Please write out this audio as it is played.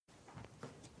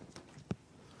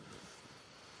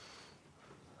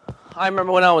I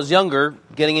remember when I was younger,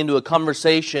 getting into a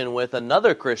conversation with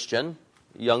another Christian,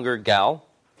 younger gal,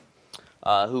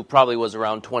 who probably was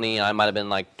around 20, and I might have been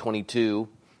like 22,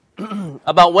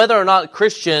 about whether or not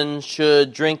Christians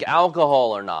should drink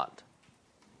alcohol or not.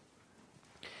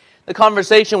 The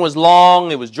conversation was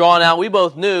long, it was drawn out. We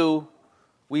both knew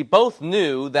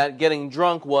that getting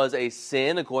drunk was a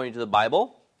sin according to the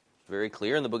Bible. It's very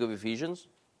clear in the book of Ephesians.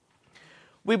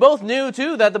 We both knew,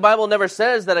 too, that the Bible never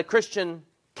says that a Christian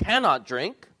cannot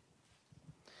drink.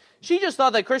 She just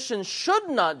thought that Christians should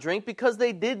not drink because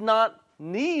they did not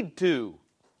need to.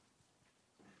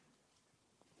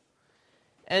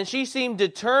 And she seemed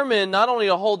determined not only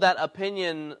to hold that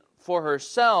opinion for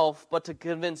herself, but to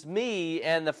convince me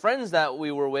and the friends that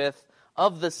we were with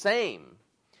of the same.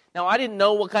 Now, I didn't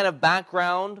know what kind of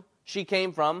background she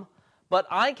came from, but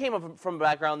I came from a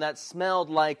background that smelled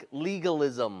like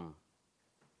legalism.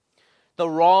 The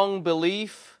wrong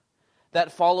belief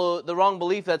that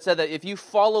said that if you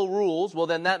follow rules, well,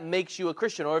 then that makes you a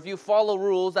Christian. Or if you follow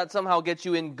rules, that somehow gets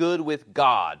you in good with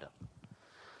God.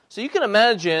 So you can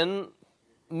imagine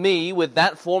me with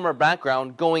that former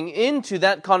background going into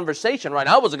that conversation, right?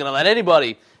 I wasn't going to let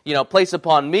anybody, place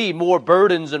upon me more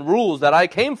burdens and rules that I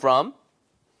came from.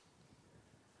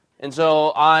 And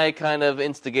so I kind of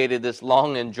instigated this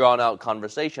long and drawn-out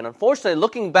conversation. Unfortunately,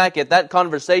 looking back at that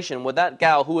conversation with that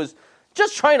gal who was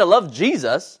just trying to love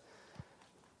Jesus,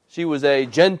 she was a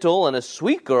gentle and a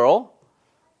sweet girl.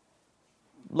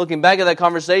 Looking back at that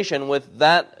conversation with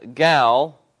that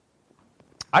gal,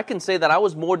 I can say that I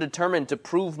was more determined to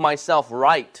prove myself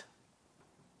right.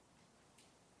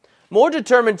 More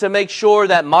determined to make sure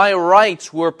that my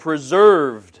rights were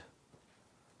preserved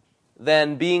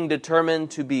than being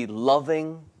determined to be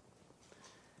loving,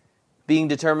 being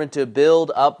determined to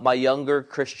build up my younger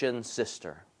Christian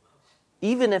sister,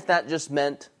 even if that just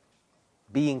meant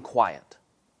being quiet.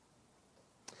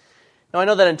 Now, I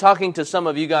know that in talking to some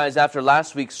of you guys after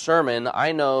last week's sermon,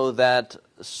 I know that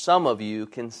some of you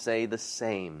can say the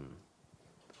same.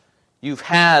 You've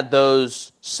had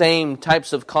those same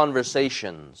types of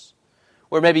conversations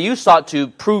where maybe you sought to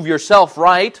prove yourself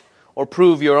right or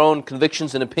prove your own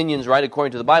convictions and opinions right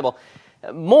according to the Bible,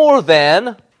 more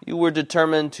than you were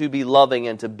determined to be loving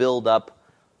and to build up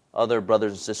other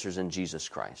brothers and sisters in Jesus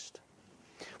Christ.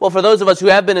 Well, for those of us who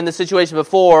have been in this situation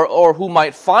before or who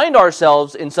might find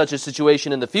ourselves in such a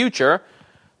situation in the future,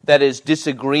 that is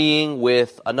disagreeing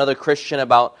with another Christian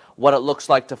about what it looks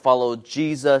like to follow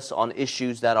Jesus on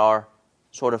issues that are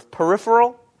sort of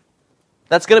peripheral,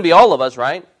 that's going to be all of us,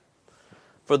 right?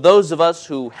 For those of us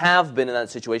who have been in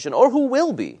that situation or who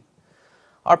will be,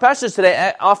 our passage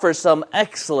today offers some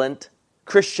excellent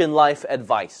Christian life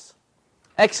advice.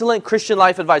 Excellent Christian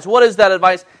life advice. What is that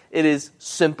advice? It is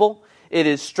simple. It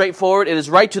is straightforward. It is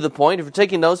right to the point. If you're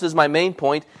taking notes, this is my main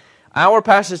point. Our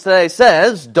passage today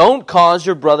says, don't cause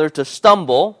your brother to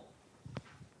stumble,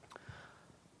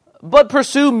 but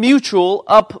pursue mutual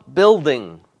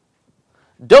upbuilding.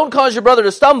 Don't cause your brother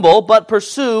to stumble, but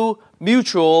pursue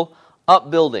mutual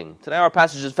upbuilding. Today our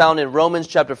passage is found in Romans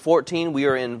chapter 14. We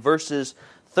are in verses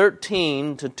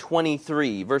 13 to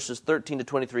 23. Verses 13 to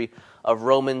 23 of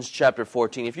Romans chapter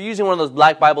 14. If you're using one of those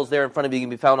black Bibles there in front of you, it can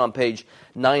be found on page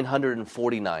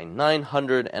 949.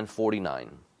 949.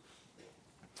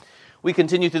 We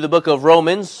continue through the book of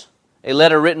Romans, a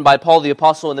letter written by Paul the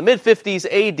Apostle in the mid-50s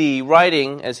AD,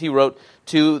 writing, as he wrote,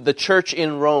 to the church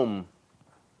in Rome.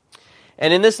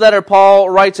 And in this letter, Paul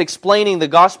writes explaining the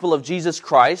gospel of Jesus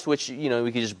Christ, which,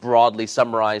 we could just broadly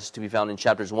summarize to be found in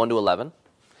chapters 1 to 11.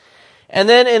 And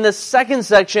then in the second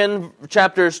section,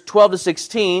 chapters 12 to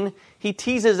 16, he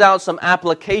teases out some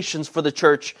applications for the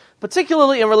church,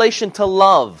 particularly in relation to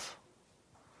love.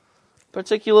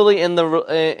 Particularly in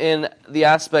the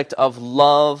aspect of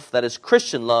love, that is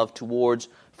Christian love towards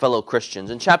fellow Christians.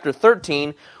 In chapter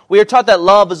 13, we are taught that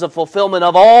love is a fulfillment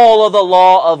of all of the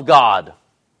law of God.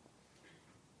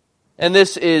 And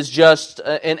this is just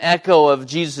an echo of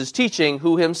Jesus' teaching,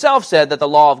 who himself said that the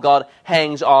law of God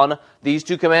hangs on these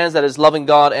two commands, that is, loving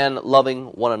God and loving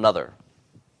one another.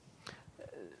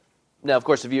 Now, of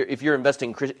course, if you're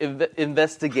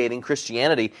investigating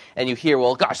Christianity and you hear,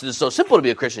 well, gosh, this is so simple to be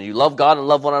a Christian. You love God and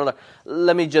love one another.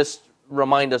 Let me just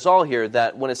remind us all here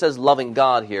that when it says loving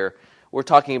God here, we're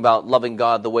talking about loving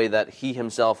God the way that he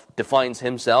himself defines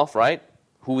himself, right?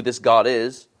 Who this God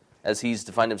is, as he's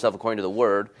defined himself according to the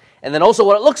Word. And then also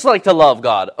what it looks like to love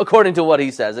God, according to what he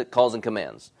says, it calls and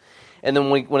commands. And then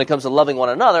when it comes to loving one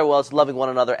another, well, it's loving one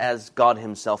another as God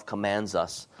himself commands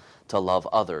us to love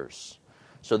others.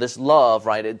 So this love,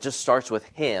 right, it just starts with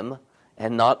him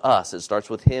and not us. It starts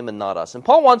with him and not us. And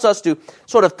Paul wants us to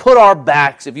sort of put our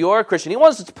backs, if you are a Christian, he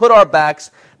wants us to put our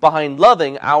backs behind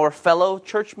loving our fellow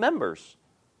church members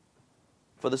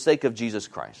for the sake of Jesus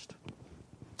Christ.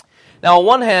 Now, on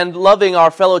one hand, loving our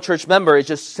fellow church member, it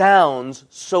just sounds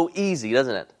so easy,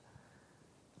 doesn't it?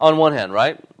 On one hand,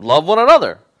 right? Love one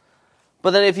another.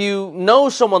 But then if you know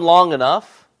someone long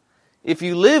enough, if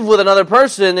you live with another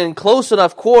person in close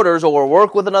enough quarters or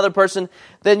work with another person,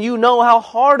 then you know how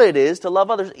hard it is to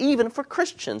love others, even for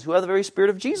Christians who have the very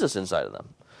Spirit of Jesus inside of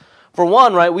them. For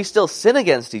one, right, we still sin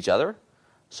against each other,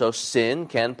 so sin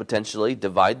can potentially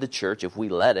divide the church if we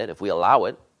let it, if we allow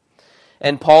it.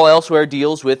 And Paul elsewhere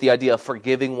deals with the idea of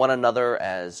forgiving one another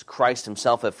as Christ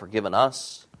himself has forgiven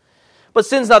us. But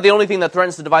sin's not the only thing that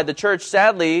threatens to divide the church.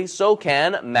 Sadly, so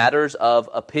can matters of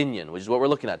opinion, which is what we're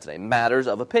looking at today. Matters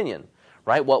of opinion,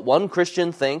 right? What one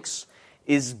Christian thinks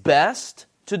is best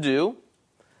to do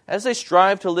as they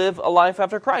strive to live a life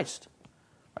after Christ.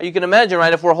 You can imagine,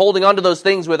 right, if we're holding on to those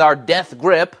things with our death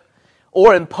grip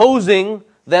or imposing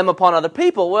them upon other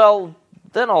people, well,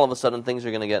 then all of a sudden things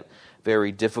are going to get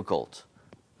very difficult.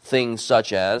 Things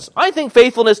such as, I think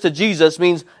faithfulness to Jesus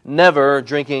means never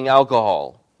drinking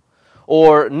alcohol,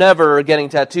 or never getting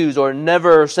tattoos, or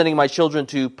never sending my children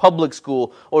to public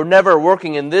school, or never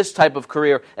working in this type of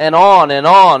career, and on and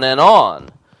on and on.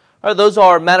 Right, those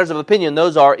are matters of opinion.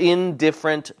 Those are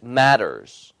indifferent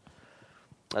matters.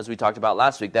 As we talked about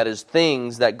last week, that is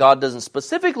things that God doesn't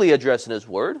specifically address in His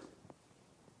Word,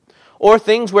 or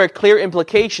things where clear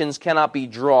implications cannot be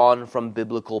drawn from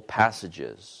biblical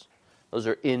passages. Those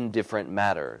are indifferent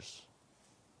matters.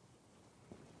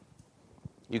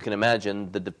 You can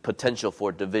imagine the potential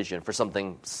for division, for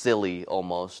something silly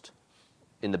almost,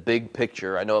 in the big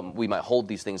picture. I know we might hold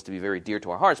these things to be very dear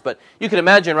to our hearts, but you can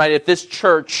imagine, right, if this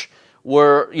church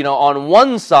were, on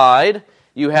one side,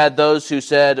 you had those who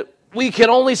said, we can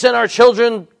only send our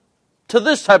children to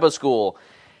this type of school.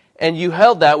 And you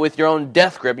held that with your own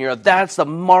death grip, and that's the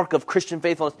mark of Christian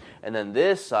faithfulness. And then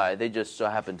this side, they just so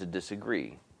happen to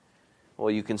disagree. Well,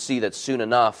 you can see that soon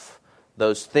enough,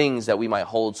 those things that we might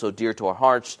hold so dear to our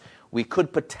hearts, we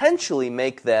could potentially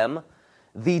make them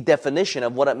the definition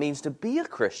of what it means to be a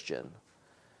Christian.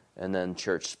 And then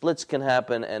church splits can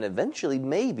happen, and eventually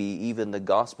maybe even the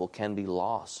gospel can be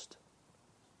lost.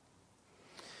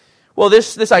 Well,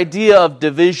 this idea of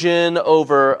division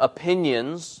over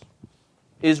opinions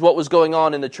is what was going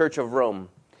on in the Church of Rome.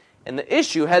 And the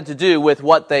issue had to do with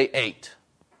what they ate.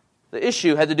 The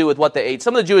issue had to do with what they ate.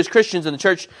 Some of the Jewish Christians in the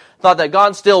church thought that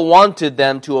God still wanted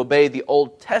them to obey the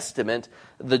Old Testament,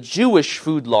 the Jewish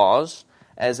food laws,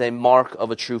 as a mark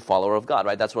of a true follower of God,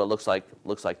 right? That's what it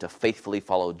looks like to faithfully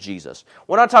follow Jesus.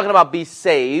 We're not talking about be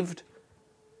saved.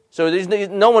 So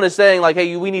no one is saying like,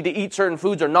 hey, we need to eat certain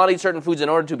foods or not eat certain foods in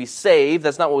order to be saved.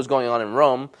 That's not what was going on in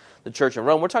Rome, the church in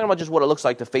Rome. We're talking about just what it looks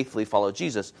like to faithfully follow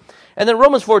Jesus. And then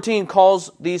Romans 14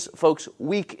 calls these folks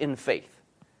weak in faith.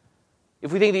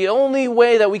 If we think the only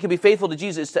way that we can be faithful to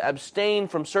Jesus is to abstain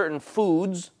from certain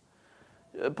foods,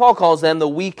 Paul calls them the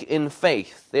weak in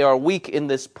faith. They are weak in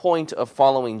this point of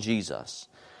following Jesus.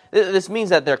 This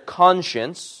means that their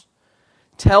conscience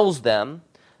tells them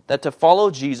that to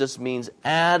follow Jesus means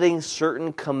adding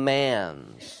certain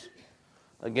commands.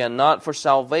 Again, not for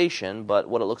salvation, but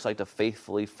what it looks like to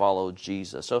faithfully follow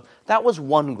Jesus. So that was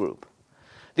one group.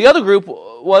 The other group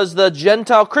was the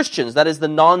Gentile Christians, that is the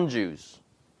non-Jews.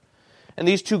 And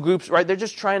these two groups, right, they're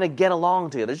just trying to get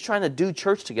along together. They're just trying to do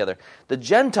church together. The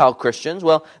Gentile Christians,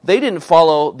 well, they didn't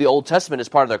follow the Old Testament as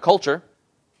part of their culture.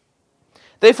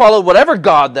 They followed whatever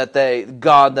God that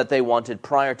they wanted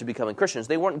prior to becoming Christians.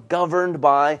 They weren't governed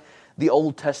by the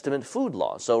Old Testament food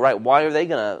laws. So, right, why are they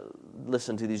going to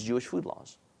listen to these Jewish food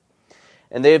laws?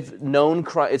 And they've known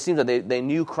Christ. It seems that they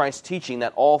knew Christ's teaching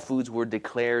that all foods were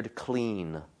declared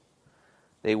clean.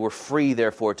 They were free,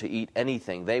 therefore, to eat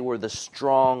anything. They were the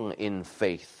strong in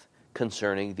faith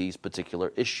concerning these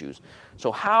particular issues.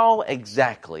 So how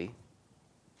exactly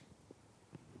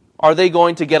are they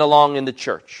going to get along in the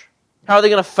church? How are they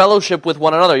going to fellowship with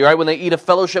one another, right? When they eat a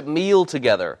fellowship meal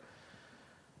together.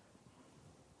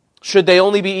 Should they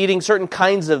only be eating certain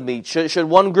kinds of meat? Should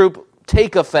one group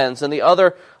take offense and the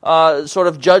other sort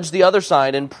of judge the other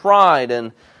side in pride?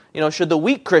 And should the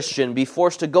weak Christian be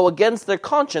forced to go against their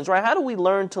conscience, right? How do we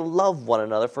learn to love one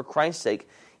another for Christ's sake,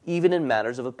 even in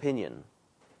matters of opinion?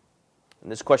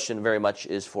 And this question very much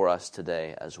is for us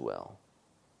today as well.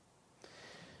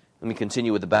 Let me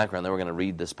continue with the background, then we're going to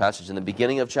read this passage. In the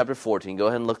beginning of chapter 14, go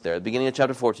ahead and look there. At the beginning of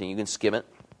chapter 14, you can skim it.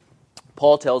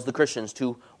 Paul tells the Christians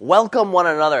to welcome one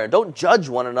another. Don't judge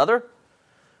one another.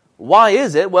 Why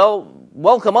is it? Well,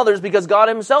 welcome others because God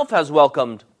himself has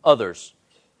welcomed others.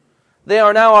 They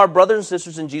are now our brothers and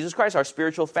sisters in Jesus Christ, our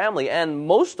spiritual family. And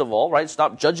most of all, right,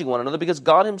 stop judging one another because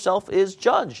God himself is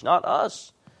judge, not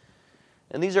us.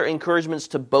 And these are encouragements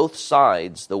to both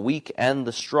sides, the weak and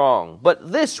the strong.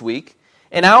 But this week,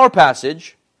 in our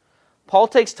passage, Paul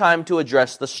takes time to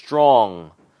address the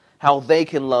strong, how they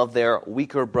can love their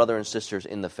weaker brother and sisters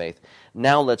in the faith.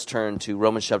 Now let's turn to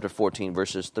Romans chapter 14,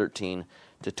 verses 13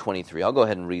 to 23. I'll go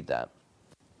ahead and read that.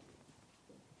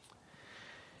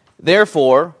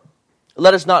 Therefore,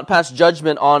 let us not pass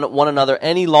judgment on one another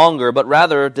any longer, but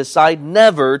rather decide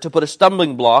never to put a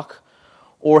stumbling block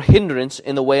or hindrance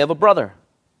in the way of a brother.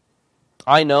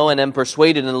 I know and am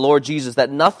persuaded in the Lord Jesus that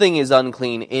nothing is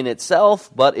unclean in itself,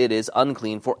 but it is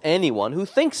unclean for anyone who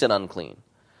thinks it unclean.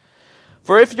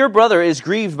 For if your brother is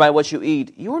grieved by what you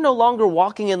eat, you are no longer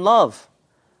walking in love.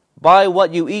 By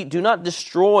what you eat, do not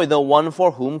destroy the one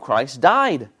for whom Christ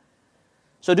died.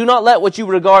 So do not let what you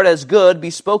regard as good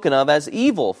be spoken of as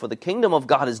evil, for the kingdom of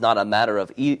God is not a matter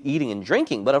of eating and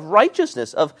drinking, but of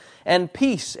righteousness and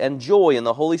peace and joy in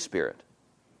the Holy Spirit.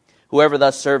 Whoever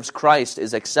thus serves Christ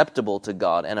is acceptable to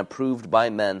God and approved by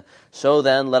men. So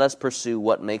then, let us pursue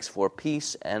what makes for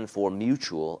peace and for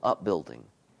mutual upbuilding.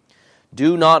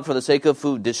 Do not, for the sake of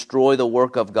food, destroy the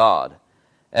work of God.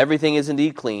 Everything is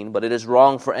indeed clean, but it is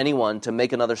wrong for anyone to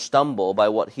make another stumble by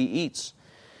what he eats.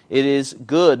 It is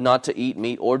good not to eat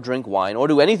meat or drink wine or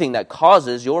do anything that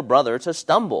causes your brother to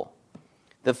stumble.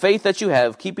 The faith that you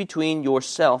have, keep between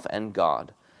yourself and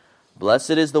God.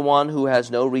 Blessed is the one who has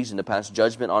no reason to pass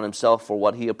judgment on himself for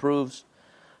what he approves.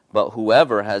 But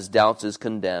whoever has doubts is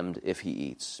condemned if he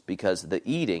eats, because the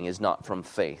eating is not from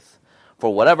faith.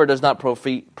 For whatever does not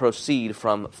proceed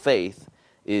from faith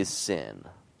is sin.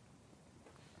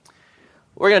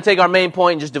 We're going to take our main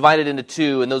point and just divide it into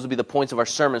two, and those will be the points of our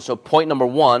sermon. So point number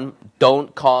one,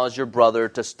 don't cause your brother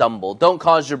to stumble. Don't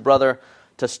cause your brother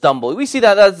to stumble. We see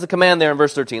that's the command there in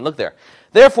verse 13. Look there.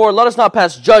 Therefore, let us not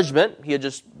pass judgment. He had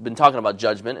just been talking about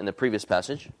judgment in the previous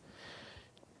passage.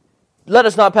 Let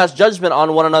us not pass judgment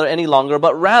on one another any longer,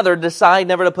 but rather decide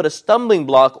never to put a stumbling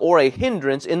block or a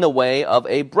hindrance in the way of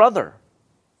a brother.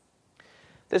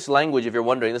 This language, if you're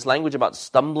wondering, this language about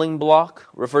stumbling block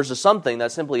refers to something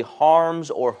that simply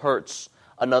harms or hurts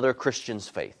another Christian's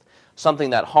faith.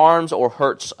 Something that harms or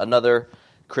hurts another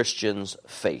Christian's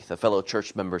faith, a fellow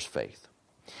church member's faith.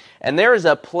 And there is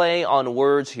a play on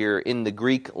words here in the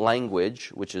Greek language,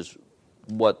 which is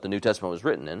what the New Testament was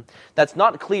written in, that's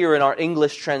not clear in our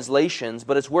English translations,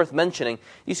 but it's worth mentioning.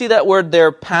 You see that word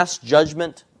there, pass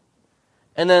judgment?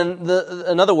 And then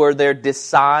another word there,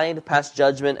 decide, pass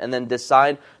judgment, and then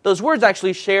decide. Those words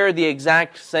actually share the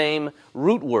exact same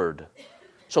root word.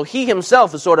 So he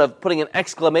himself is sort of putting an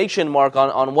exclamation mark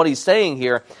on what he's saying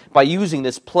here by using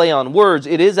this play on words.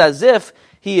 It is as if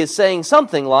he is saying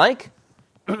something like,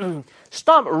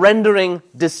 stop rendering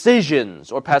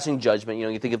decisions or passing judgment. You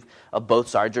know, you think of both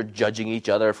sides are judging each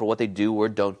other for what they do or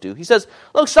don't do. He says,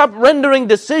 look, stop rendering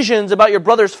decisions about your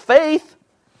brother's faith.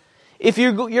 If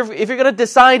you're going to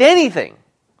decide anything,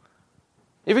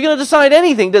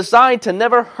 decide to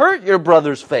never hurt your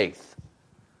brother's faith.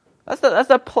 That's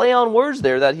that play on words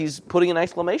there that he's putting an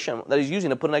exclamation, that he's using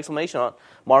to put an exclamation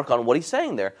mark on what he's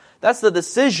saying there. That's the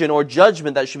decision or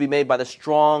judgment that should be made by the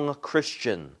strong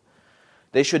Christian.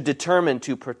 They should determine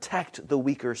to protect the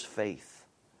weaker's faith.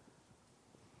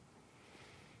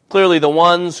 Clearly, the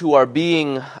ones who are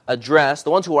being addressed,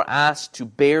 the ones who are asked to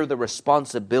bear the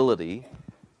responsibility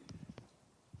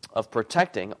of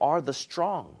protecting are the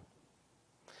strong.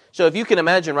 So if you can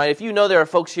imagine, right, if you know there are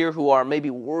folks here who are maybe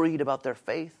worried about their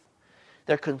faith,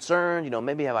 they're concerned,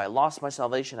 maybe have I lost my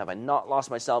salvation, have I not lost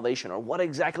my salvation, or what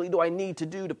exactly do I need to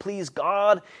do to please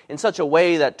God in such a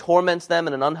way that torments them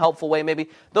in an unhelpful way maybe,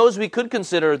 those we could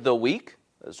consider the weak,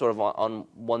 sort of on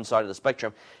one side of the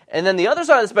spectrum. And then the other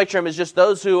side of the spectrum is just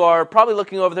those who are probably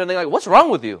looking over there and thinking like, what's wrong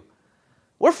with you?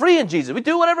 We're free in Jesus. We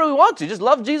do whatever we want to. Just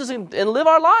love Jesus and live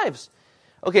our lives.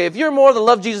 Okay, if you're more than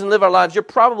love Jesus and live our lives, you're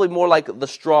probably more like the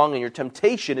strong, and your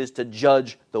temptation is to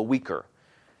judge the weaker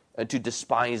and to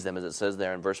despise them, as it says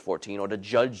there in verse 14, or to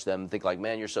judge them, think like,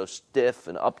 man, you're so stiff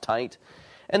and uptight.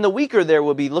 And the weaker there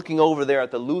will be looking over there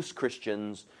at the loose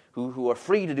Christians who are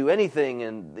free to do anything,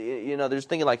 and they're just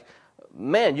thinking like,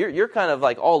 man, you're kind of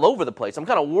like all over the place. I'm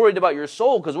kind of worried about your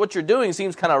soul because what you're doing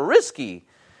seems kind of risky.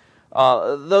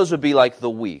 Those would be like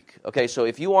the weak. Okay, so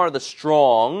if you are the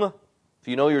strong, if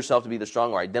you know yourself to be the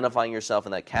strong or identifying yourself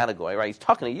in that category, right? He's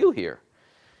talking to you here.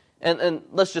 And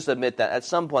let's just admit that at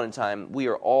some point in time, we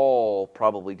are all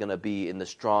probably going to be in the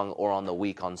strong or on the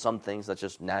weak on some things. That's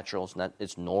just natural.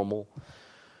 It's normal.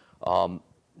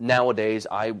 Nowadays,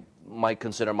 I might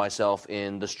consider myself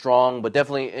in the strong, but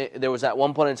definitely there was at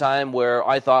one point in time where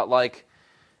I thought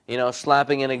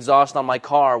slapping an exhaust on my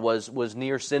car was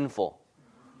near sinful.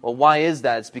 Well, why is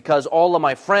that? It's because all of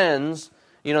my friends,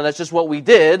 that's just what we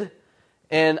did,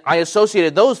 and I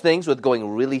associated those things with going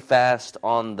really fast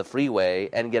on the freeway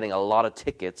and getting a lot of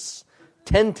tickets,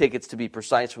 10 tickets to be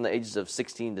precise, from the ages of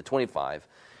 16 to 25.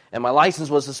 And my license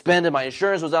was suspended, my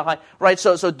insurance was out high. Right,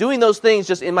 so doing those things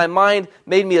just in my mind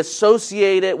made me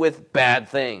associate it with bad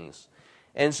things.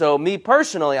 And so me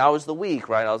personally, I was the weak,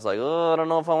 right? I was like, I don't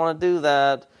know if I want to do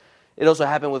that. It also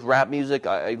happened with rap music.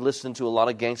 I listened to a lot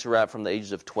of gangster rap from the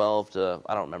ages of 12 to,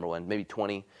 I don't remember when, maybe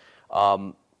 20.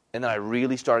 And then I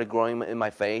really started growing in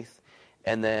my faith.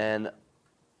 And then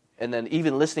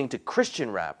even listening to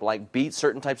Christian rap, like beats,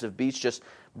 certain types of beats, just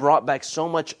brought back so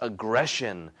much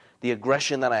aggression, the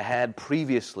aggression that I had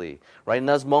previously, right? In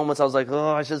those moments, I was like,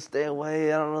 I should stay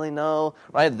away, I don't really know,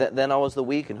 right? Then I was the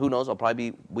weak, and who knows, I'll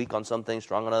probably be weak on some things,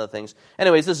 strong on other things.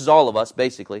 Anyways, this is all of us,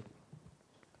 basically.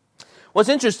 What's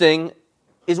interesting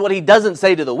is what he doesn't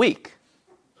say to the weak.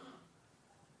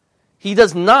 He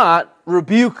does not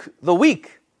rebuke the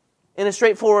weak in a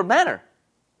straightforward manner.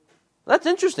 That's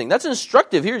interesting. That's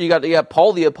instructive here. You got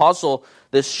Paul the Apostle,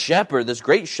 this shepherd, this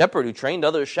great shepherd who trained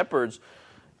other shepherds,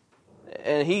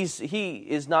 and he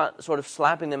is not sort of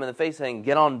slapping them in the face saying,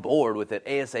 get on board with it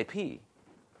ASAP.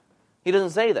 He doesn't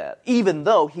say that, even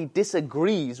though he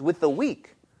disagrees with the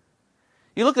weak.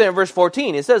 You look there in verse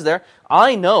 14, it says there,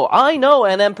 I know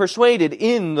and am persuaded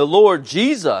in the Lord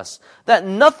Jesus that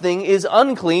nothing is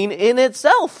unclean in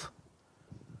itself.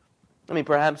 I mean,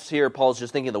 perhaps here Paul's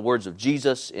just thinking of the words of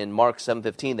Jesus in Mark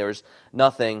 7:15. There's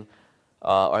nothing,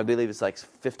 or I believe it's like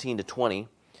 15 to 20.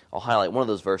 I'll highlight one of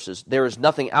those verses. There is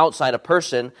nothing outside a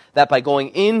person that by going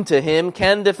into him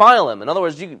can defile him. In other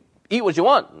words, you can eat what you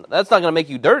want. That's not going to make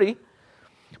you dirty.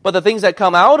 But the things that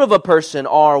come out of a person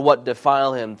are what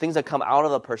defile him, things that come out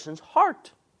of a person's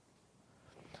heart.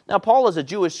 Now, Paul is a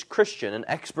Jewish Christian, an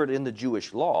expert in the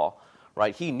Jewish law,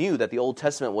 right? He knew that the Old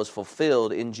Testament was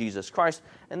fulfilled in Jesus Christ,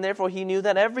 and therefore he knew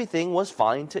that everything was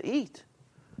fine to eat.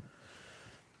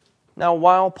 Now,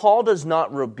 while Paul does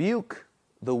not rebuke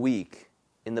the weak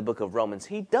in the book of Romans,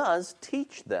 he does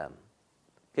teach them.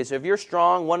 Okay, so if you're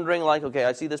strong, wondering like, okay,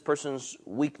 I see this person's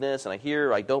weakness, and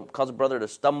I don't cause a brother to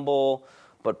stumble,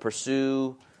 but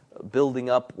pursue building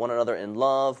up one another in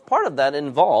love. Part of that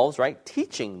involves, right,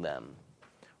 teaching them.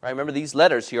 Right? Remember, these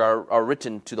letters here are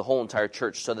written to the whole entire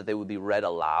church so that they would be read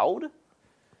aloud.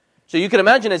 So you can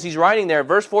imagine as he's writing there,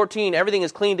 verse 14, everything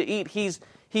is clean to eat.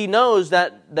 He knows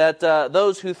that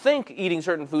those who think eating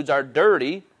certain foods are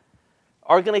dirty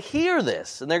are going to hear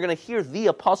this, and they're going to hear the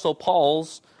Apostle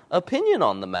Paul's opinion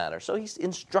on the matter. So he's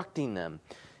instructing them.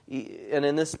 And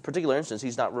in this particular instance,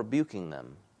 he's not rebuking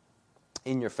them.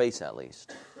 In your face, at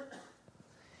least.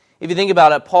 If you think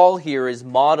about it, Paul here is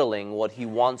modeling what he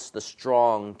wants the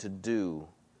strong to do.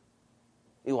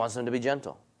 He wants them to be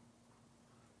gentle.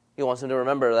 He wants them to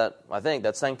remember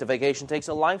that sanctification takes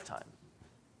a lifetime.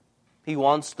 He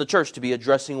wants the church to be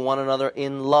addressing one another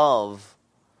in love.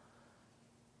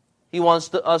 He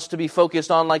wants us to be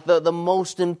focused on the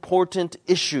most important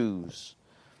issues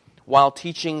while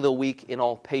teaching the weak in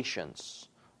all patience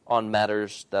on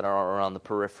matters that are around the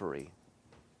periphery.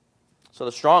 So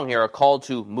the strong here are called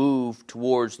to move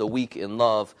towards the weak in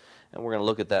love, and we're going to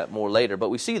look at that more later. But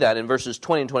we see that in verses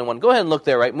 20 and 21. Go ahead and look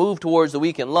there, right? Move towards the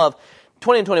weak in love.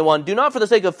 20 and 21, do not for the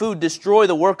sake of food destroy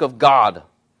the work of God.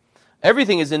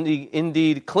 Everything is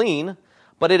indeed clean,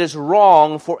 but it is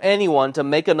wrong for anyone to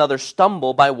make another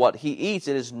stumble by what he eats.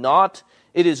 It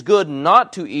is good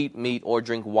not to eat meat or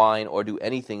drink wine or do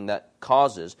anything that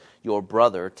causes your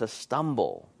brother to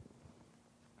stumble.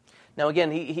 Now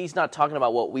again, he's not talking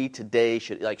about what we today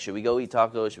should we go eat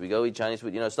tacos, should we go eat Chinese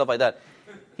food, stuff like that.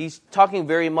 He's talking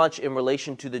very much in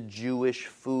relation to the Jewish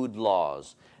food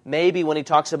laws. Maybe when he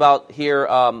talks about here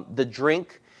the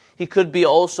drink, he could be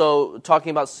also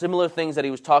talking about similar things that he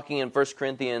was talking in 1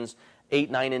 Corinthians 8,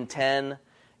 9, and 10,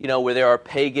 where there are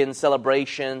pagan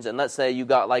celebrations, and let's say you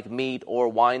got meat or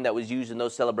wine that was used in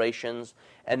those celebrations,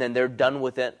 and then they're done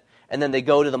with it. And then they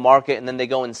go to the market, and then they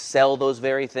go and sell those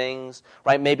very things,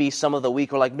 right? Maybe some of the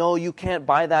weak are like, no, you can't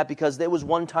buy that because it was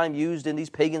one time used in these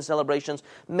pagan celebrations.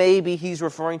 Maybe he's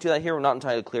referring to that here. We're not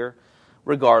entirely clear.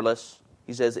 Regardless,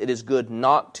 he says, it is good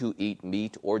not to eat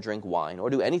meat or drink wine or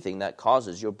do anything that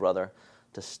causes your brother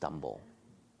to stumble.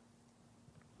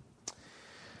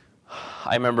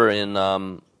 I remember in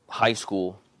high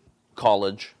school,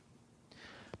 college,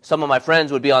 some of my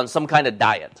friends would be on some kind of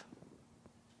diet.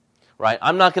 Right?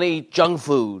 I'm not going to eat junk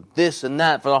food, this and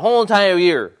that, for the whole entire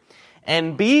year.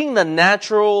 And being the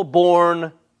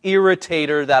natural-born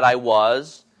irritator that I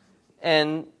was,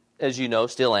 and as you know,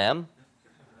 still am,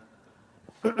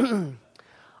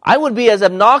 I would be as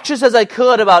obnoxious as I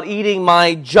could about eating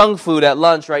my junk food at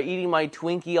lunch, right? Eating my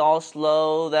Twinkie all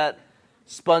slow, that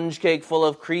sponge cake full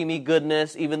of creamy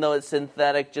goodness, even though it's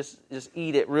synthetic, just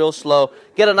eat it real slow.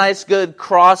 Get a nice good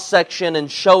cross-section and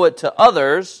show it to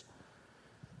others.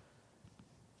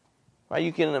 Right?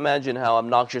 You can imagine how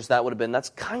obnoxious that would have been. That's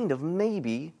kind of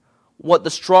maybe what the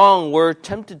strong were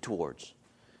tempted towards.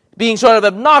 Being sort of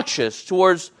obnoxious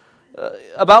towards,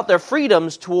 about their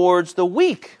freedoms towards the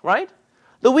weak, right?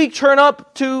 The weak turn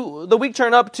up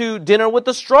to dinner with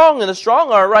the strong, and the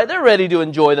strong are right. They're ready to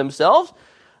enjoy themselves.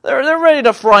 They're ready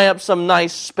to fry up some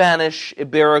nice Spanish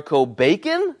Iberico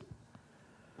bacon.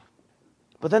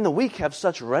 But then the weak have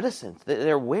such reticence.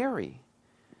 They're wary.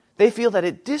 They feel that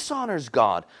it dishonors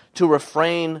God to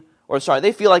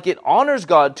they feel like it honors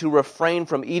God to refrain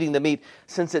from eating the meat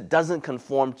since it doesn't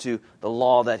conform to the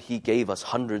law that He gave us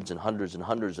hundreds and hundreds and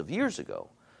hundreds of years ago.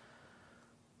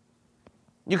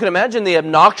 You can imagine the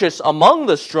obnoxious among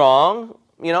the strong.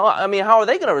 How are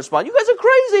they going to respond? You guys are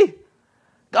crazy.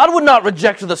 God would not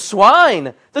reject the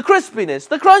swine, the crispiness,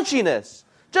 the crunchiness.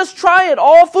 Just try it.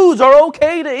 All foods are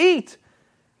okay to eat.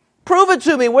 Prove it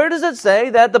to me. Where does it say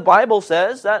that the Bible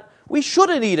says that we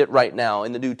shouldn't eat it right now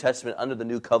in the New Testament, under the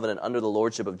New Covenant, under the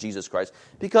Lordship of Jesus Christ?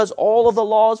 Because all of the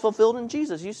law is fulfilled in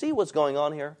Jesus. You see what's going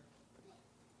on here?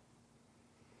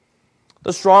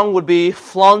 The strong would be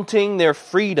flaunting their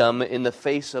freedom in the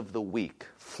face of the weak.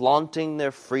 Flaunting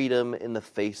their freedom in the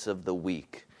face of the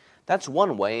weak. That's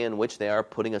one way in which they are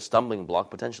putting a stumbling block,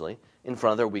 potentially, in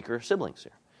front of their weaker siblings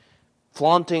here.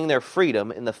 Flaunting their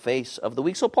freedom in the face of the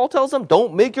weak. So Paul tells them,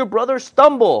 don't make your brother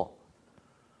stumble.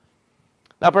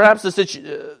 Now, perhaps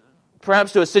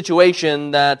to a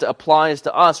situation that applies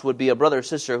to us would be a brother or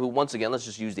sister who, once again, let's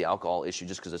just use the alcohol issue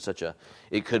just because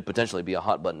it could potentially be a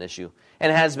hot button issue.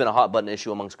 And it has been a hot button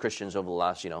issue amongst Christians over the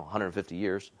last, 150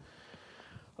 years.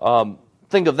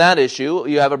 Think of that issue.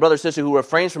 You have a brother or sister who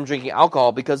refrains from drinking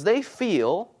alcohol because they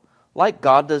feel like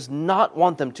God does not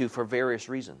want them to for various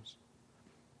reasons.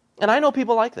 And I know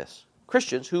people like this,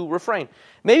 Christians who refrain.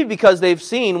 Maybe because they've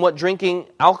seen what drinking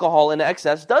alcohol in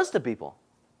excess does to people.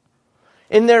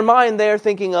 In their mind, they're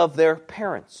thinking of their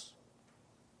parents,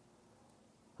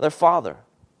 their father.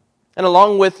 And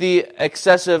along with the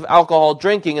excessive alcohol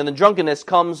drinking and the drunkenness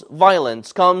comes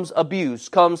violence, comes abuse,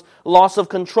 comes loss of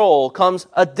control, comes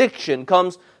addiction,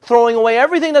 comes throwing away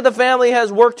everything that the family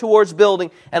has worked towards building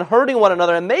and hurting one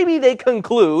another. And maybe they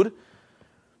conclude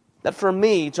that for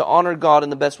me to honor God in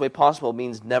the best way possible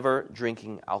means never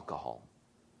drinking alcohol.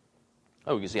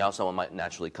 Oh, you can see how someone might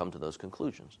naturally come to those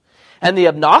conclusions. And the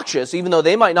obnoxious, even though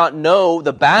they might not know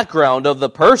the background of the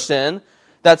person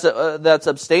that's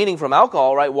abstaining from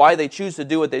alcohol, right? Why they choose to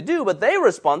do what they do, but they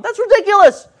respond, that's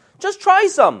ridiculous. Just try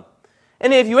some.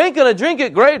 And if you ain't going to drink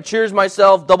it, great. Cheers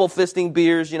myself, double fisting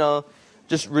beers,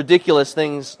 just ridiculous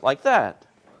things like that.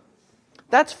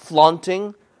 That's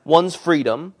flaunting one's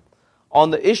freedom on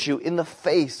the issue in the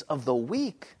face of the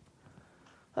weak.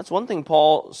 That's one thing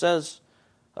Paul says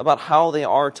about how they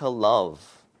are to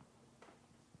love.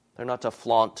 They're not to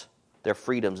flaunt their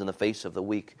freedoms in the face of the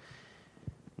weak.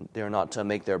 They're not to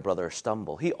make their brother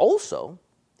stumble. He also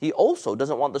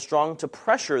doesn't want the strong to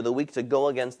pressure the weak to go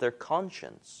against their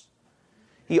conscience.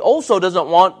 He also doesn't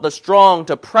want the strong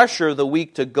to pressure the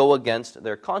weak to go against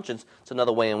their conscience. It's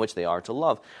another way in which they are to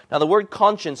love. Now, the word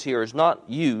conscience here is not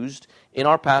used in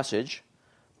our passage,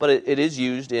 but it is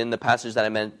used in the passage that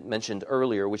I mentioned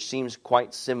earlier, which seems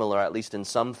quite similar, at least in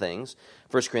some things.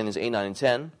 1 Corinthians 8, 9, and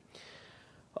 10.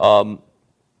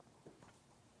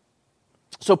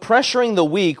 So pressuring the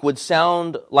weak would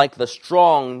sound like the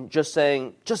strong just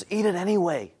saying, just eat it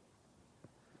anyway.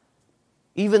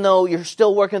 Even though you're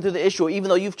still working through the issue, even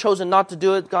though you've chosen not to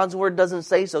do it, God's word doesn't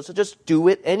say so. So just do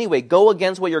it anyway. Go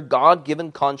against what your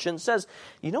God-given conscience says.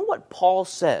 You know what Paul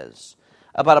says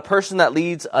about a person that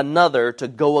leads another to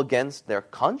go against their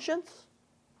conscience?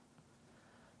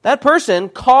 That person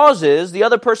causes the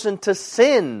other person to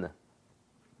sin.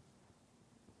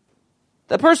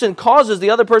 That person causes the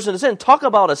other person to sin. Talk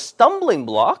about a stumbling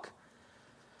block.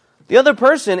 The other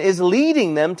person is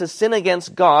leading them to sin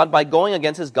against God by going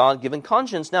against his God-given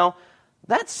conscience. Now,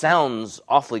 that sounds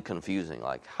awfully confusing.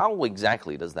 Like, how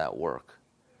exactly does that work?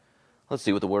 Let's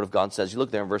see what the Word of God says. You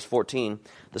look there in verse 14.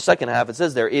 The second half, it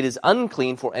says there, it is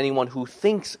unclean for anyone who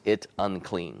thinks it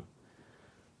unclean.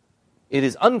 It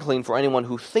is unclean for anyone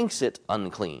who thinks it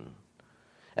unclean.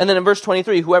 And then in verse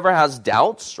 23, whoever has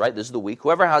doubts, right, this is the weak,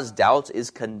 whoever has doubts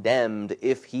is condemned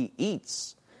if he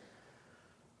eats,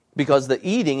 because the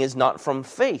eating is not from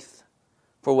faith.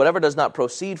 For whatever does not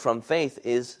proceed from faith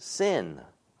is sin.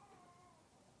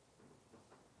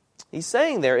 He's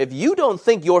saying there, if you don't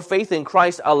think your faith in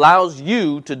Christ allows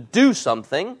you to do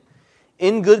something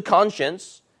in good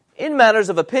conscience, in matters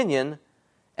of opinion,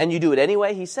 and you do it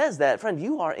anyway, he says that, friend,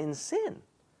 you are in sin.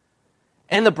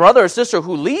 And the brother or sister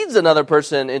who leads another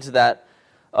person into that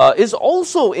is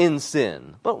also in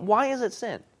sin. But why is it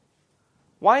sin?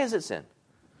 Why is it sin?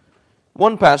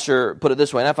 One pastor put it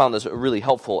this way, and I found this a really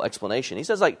helpful explanation. He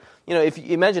says, if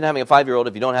you imagine having a 5-year-old,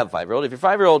 if you don't have a 5-year-old, if your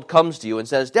 5-year-old comes to you and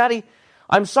says, Daddy,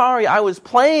 I'm sorry, I was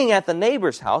playing at the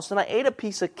neighbor's house and I ate a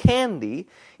piece of candy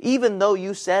even though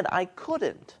you said I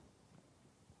couldn't.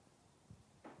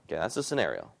 Okay, that's the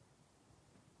scenario.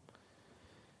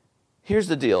 Here's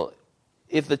the deal.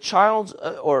 If the child's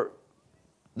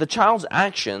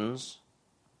actions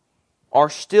are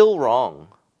still wrong,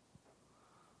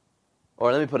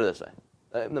 or let me put it this way.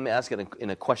 Let me ask it in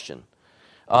a question.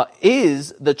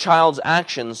 Is the child's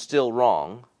action still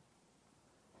wrong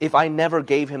if I never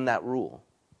gave him that rule?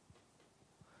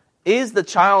 Is the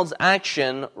child's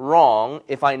action wrong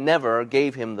if I never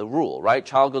gave him the rule, right?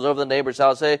 Child goes over to the neighbor's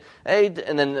house, say, hey,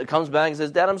 and then it comes back and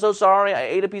says, Dad, I'm so sorry, I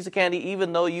ate a piece of candy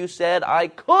even though you said I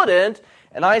couldn't.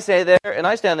 And I stand there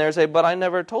and say, but I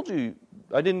never told you,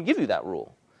 I didn't give you that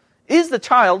rule. Is the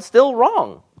child still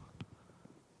wrong?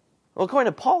 Well,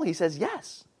 according to Paul, he says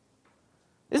yes.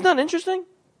 Isn't that interesting?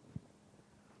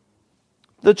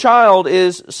 The child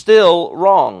is still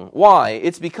wrong. Why?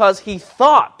 It's because he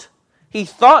thought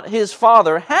his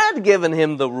father had given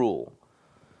him the rule.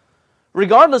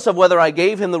 Regardless of whether I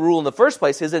gave him the rule in the first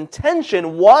place, his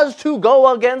intention was to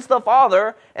go against the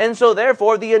father, and so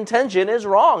therefore the intention is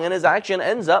wrong, and his action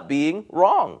ends up being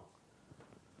wrong.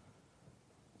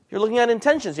 You're looking at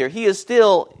intentions here. He is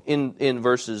still, in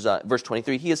verse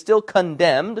 23, he is still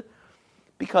condemned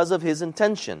because of his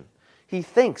intention. He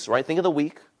thinks, right? Think of the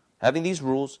weak, having these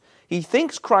rules. He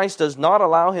thinks Christ does not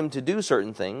allow him to do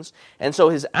certain things, and so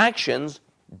his actions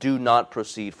do not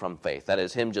proceed from faith. That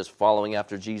is him just following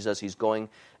after Jesus. He's going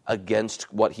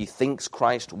against what he thinks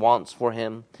Christ wants for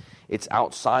him. It's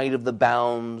outside of the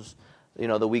bounds,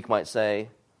 the weak might say,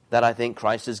 that I think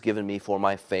Christ has given me for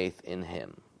my faith in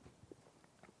him.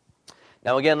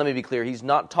 Now again, let me be clear. He's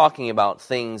not talking about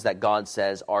things that God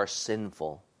says are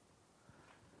sinful.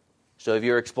 So if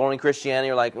you're exploring Christianity,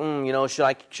 you're like,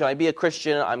 should I be a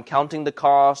Christian? I'm counting the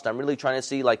cost. I'm really trying to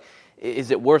see, is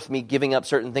it worth me giving up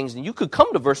certain things? And you could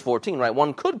come to verse 14, right?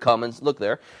 One could come and look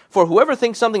there. For whoever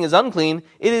thinks something is unclean,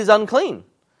 it is unclean.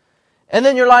 And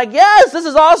then you're like, yes, this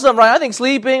is awesome, right? I think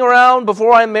sleeping around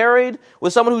before I'm married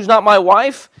with someone who's not my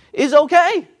wife is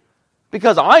okay.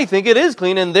 Because I think it is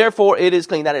clean, and therefore it is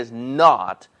clean. That is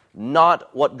not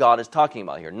what God is talking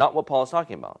about here. Not what Paul is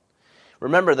talking about.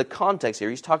 Remember, the context here,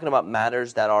 he's talking about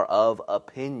matters that are of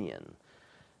opinion.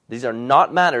 These are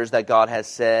not matters that God has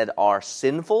said are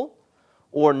sinful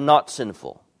or not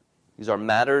sinful. These are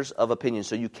matters of opinion.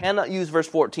 So you cannot use verse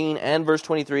 14 and verse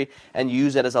 23 and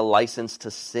use it as a license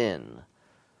to sin.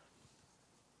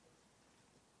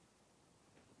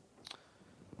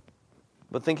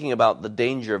 But thinking about the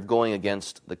danger of going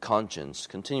against the conscience,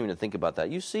 continuing to think about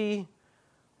that, you see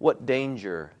what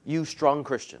danger, you strong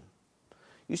Christian,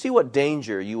 you see what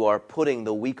danger you are putting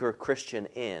the weaker Christian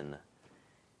in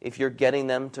if you're getting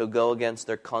them to go against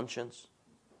their conscience.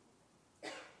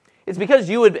 It's because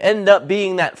you would end up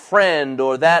being that friend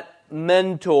or that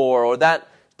mentor or that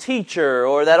teacher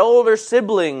or that older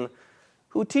sibling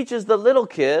who teaches the little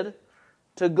kid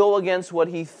to go against what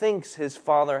he thinks his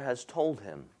father has told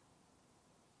him.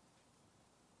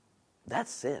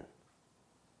 That's sin.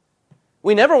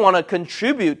 We never want to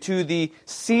contribute to the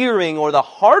searing or the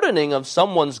hardening of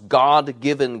someone's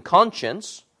God-given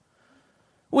conscience.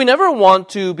 We never want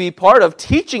to be part of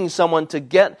teaching someone to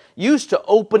get used to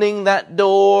opening that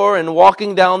door and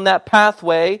walking down that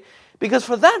pathway. Because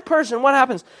for that person, what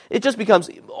happens? It just becomes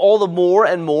all the more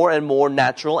and more and more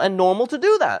natural and normal to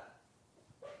do that.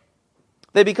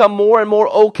 They become more and more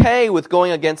okay with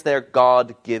going against their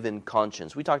God-given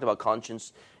conscience. We talked about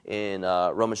conscience in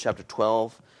Romans chapter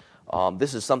 12.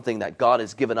 This is something that God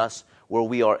has given us where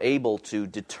we are able to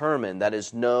determine, that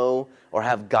is, know or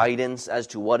have guidance as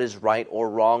to what is right or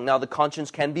wrong. Now, the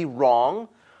conscience can be wrong.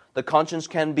 The conscience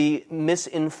can be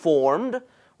misinformed,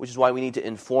 which is why we need to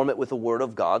inform it with the Word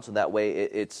of God, so that way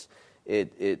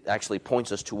it actually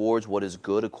points us towards what is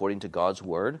good according to God's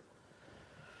Word.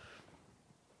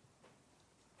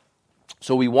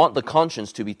 So we want the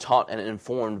conscience to be taught and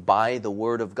informed by the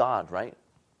Word of God, right?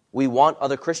 We want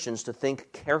other Christians to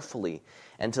think carefully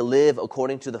and to live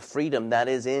according to the freedom that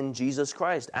is in Jesus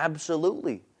Christ.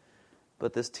 Absolutely.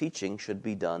 But this teaching should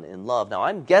be done in love. Now,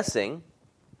 I'm guessing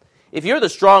If you're the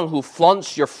strong who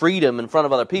flaunts your freedom in front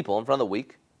of other people, in front of the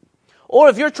weak, or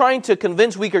if you're trying to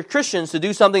convince weaker Christians to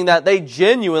do something that they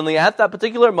genuinely, at that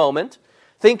particular moment,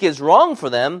 think is wrong for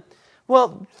them,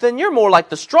 well, then you're more like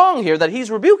the strong here that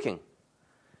he's rebuking.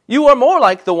 You are more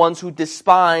like the ones who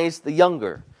despise the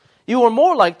younger. You are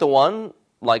more like the one,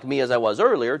 like me as I was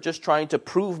earlier, just trying to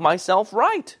prove myself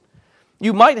right.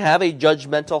 You might have a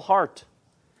judgmental heart.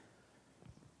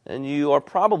 And you are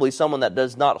probably someone that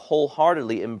does not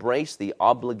wholeheartedly embrace the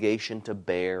obligation to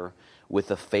bear with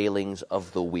the failings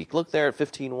of the weak. Look there at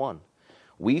 15:1.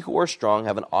 We who are strong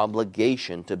have an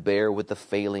obligation to bear with the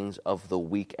failings of the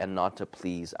weak and not to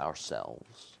please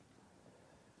ourselves.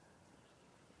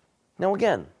 Now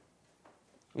again,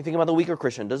 you think about the weaker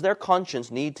Christian. Does their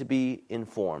conscience need to be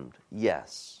informed?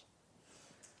 Yes.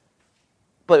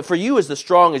 But for you as the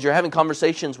strong, as you're having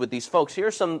conversations with these folks, here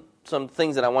are some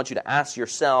things that I want you to ask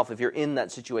yourself if you're in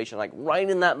that situation, like right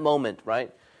in that moment,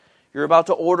 right? You're about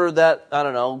to order that, I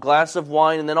don't know, glass of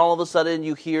wine, and then all of a sudden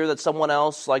you hear that someone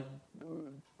else,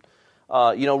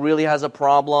 really has a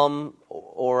problem,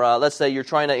 or let's say you're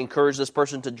trying to encourage this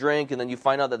person to drink, and then you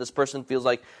find out that this person feels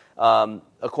like,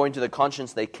 according to their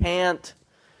conscience, they can't.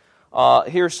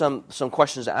 Here's some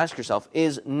questions to ask yourself.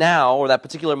 Is now, or that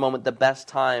particular moment, the best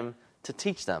time to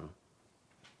teach them?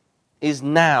 Is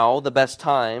now the best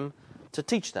time to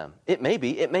teach them? It may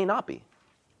be, it may not be.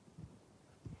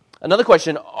 Another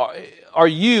question, are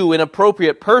you an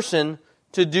appropriate person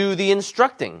to do the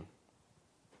instructing?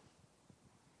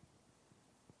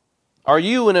 Are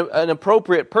you an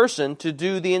appropriate person to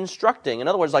do the instructing? In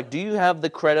other words, do you have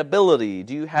the credibility?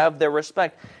 Do you have their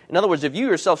respect? In other words, if you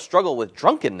yourself struggle with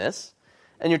drunkenness,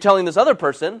 and you're telling this other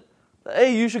person,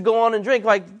 hey, you should go on and drink,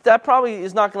 that probably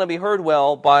is not going to be heard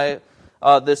well by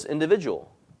this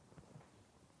individual.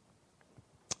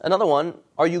 Another one,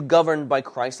 are you governed by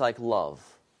Christ-like love?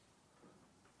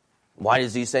 Why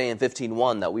does he say in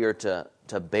 15:1 that we are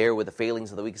to bear with the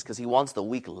failings of the weak? It's because he wants the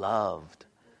weak loved.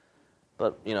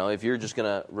 But, if you're just going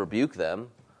to rebuke them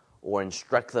or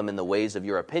instruct them in the ways of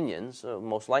your opinions,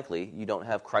 most likely you don't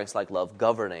have Christ-like love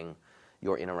governing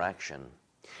your interaction.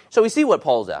 So we see what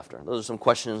Paul's after. Those are some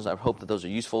questions. I hope that those are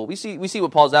useful. We see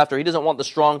what Paul's after. He doesn't want the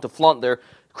strong to flaunt their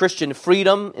Christian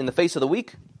freedom in the face of the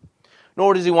weak,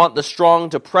 nor does he want the strong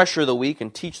to pressure the weak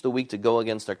and teach the weak to go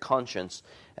against their conscience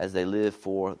as they live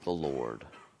for the Lord.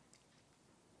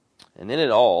 And in it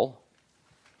all,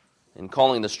 in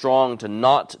calling the strong to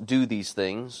not do these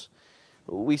things,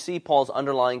 we see Paul's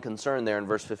underlying concern there in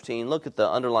verse 15. Look at the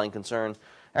underlying concern.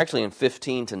 Actually, in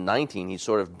 15 to 19, he's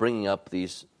sort of bringing up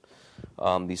these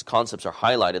concepts are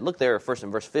highlighted. Look there first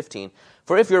in verse 15.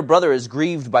 For if your brother is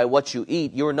grieved by what you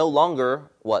eat, you are no longer,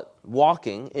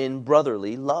 walking in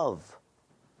brotherly love.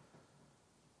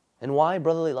 And why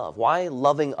brotherly love? Why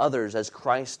loving others as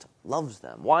Christ loves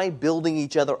them? Why building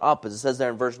each other up, as it says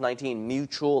there in verse 19,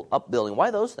 mutual upbuilding?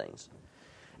 Why those things?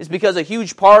 It's because a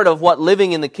huge part of what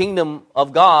living in the kingdom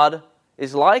of God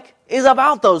is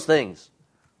about those things.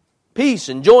 Peace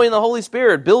and joy in the Holy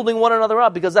Spirit, building one another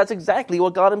up, because that's exactly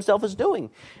what God himself is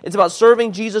doing. It's about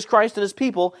serving Jesus Christ and his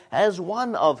people as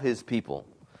one of his people,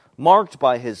 marked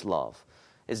by his love.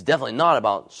 It's definitely not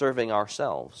about serving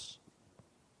ourselves.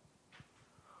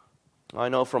 I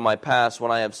know from my past,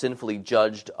 when I have sinfully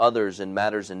judged others in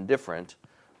matters indifferent,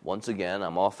 once again,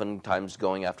 I'm oftentimes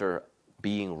going after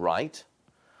being right,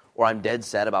 or I'm dead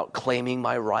set about claiming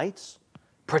my rights,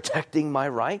 protecting my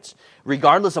rights,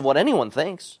 regardless of what anyone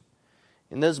thinks.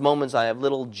 In those moments, I have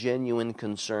little genuine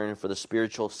concern for the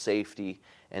spiritual safety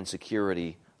and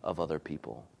security of other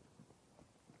people.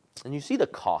 And you see the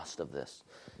cost of this.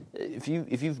 If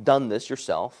you've done this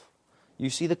yourself, you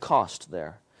see the cost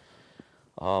there.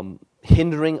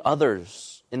 Hindering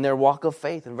others in their walk of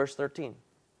faith in verse 13.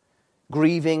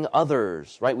 Grieving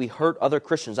others, right? We hurt other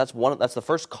Christians. That's the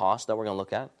first cost that we're going to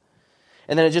look at.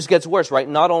 And then it just gets worse, right?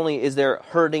 Not only is there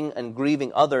hurting and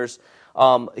grieving others,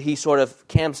 he sort of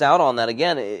camps out on that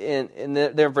again. In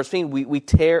there in verse 15,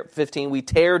 we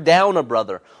tear down a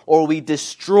brother, or we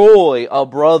destroy a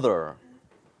brother.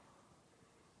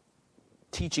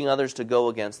 Teaching others to go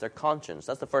against their conscience.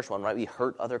 That's the first one, right? We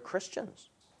hurt other Christians.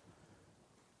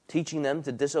 Teaching them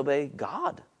to disobey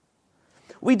God.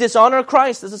 We dishonor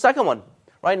Christ. That's the second one,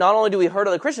 right? Not only do we hurt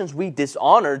other Christians, we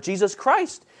dishonor Jesus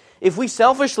Christ. If we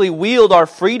selfishly wield our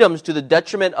freedoms to the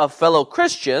detriment of fellow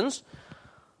Christians,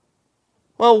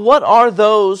 well, what are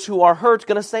those who are hurt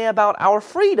going to say about our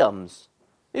freedoms?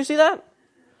 Do you see that?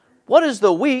 What is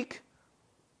the weak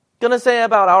going to say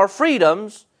about our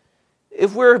freedoms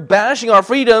if we're bashing our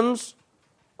freedoms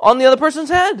on the other person's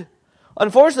head?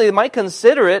 Unfortunately, they might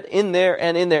consider it in their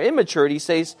immaturity,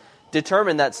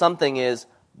 determine that something is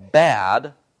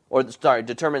bad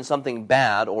determine something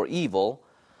bad or evil,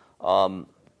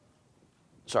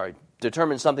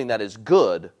 determine something that is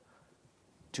good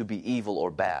to be evil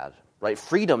or bad, right?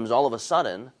 Freedoms all of a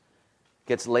sudden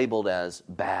gets labeled as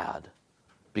bad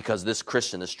because this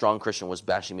strong Christian was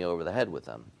bashing me over the head with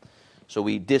them. So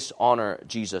we dishonor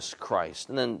Jesus Christ.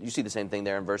 And then you see the same thing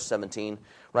there in verse 17,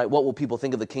 right? What will people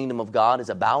think of the kingdom of God is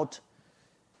about?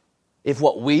 If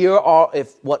what we are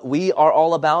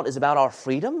all about is about our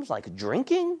freedoms, like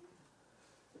drinking?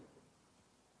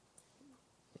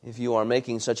 If you are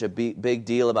making such a big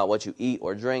deal about what you eat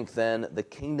or drink, then the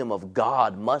kingdom of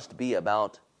God must be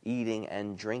about eating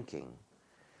and drinking,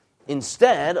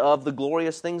 instead of the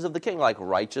glorious things of the King, like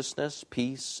righteousness,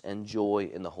 peace, and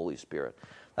joy in the Holy Spirit.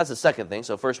 That's the second thing.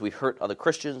 So first we hurt other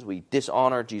Christians, we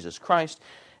dishonor Jesus Christ,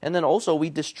 and then also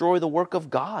we destroy the work of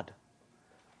God.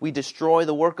 We destroy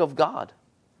the work of God.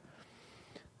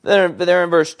 There in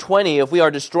verse 20, if we are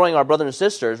destroying our brothers and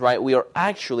sisters, right, we are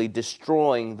actually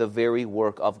destroying the very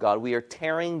work of God. We are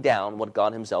tearing down what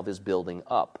God himself is building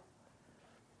up.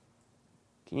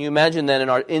 Can you imagine then in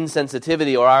our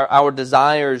insensitivity or our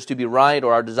desires to be right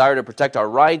or our desire to protect our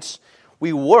rights,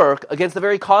 we work against the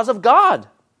very cause of God.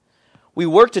 We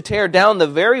work to tear down the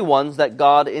very ones that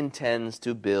God intends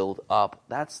to build up.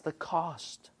 That's the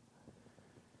cost.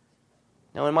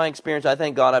 Now, in my experience, I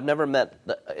thank God I've never met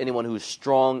anyone who is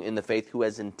strong in the faith who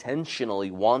has intentionally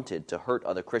wanted to hurt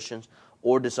other Christians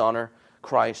or dishonor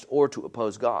Christ or to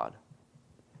oppose God.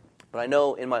 But I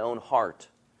know in my own heart,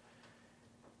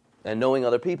 and knowing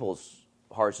other people's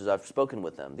hearts as I've spoken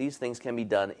with them, these things can be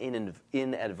done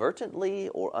inadvertently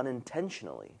or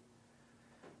unintentionally.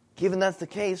 Given that's the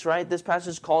case, right, this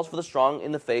passage calls for the strong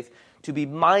in the faith to be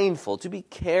mindful, to be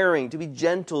caring, to be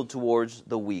gentle towards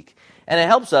the weak. And it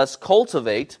helps us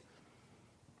cultivate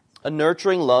a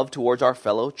nurturing love towards our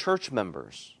fellow church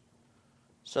members.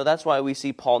 So that's why we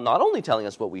see Paul not only telling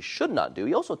us what we should not do,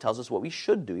 he also tells us what we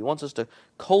should do. He wants us to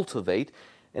cultivate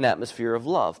an atmosphere of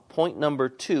love. Point number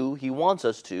 2, he wants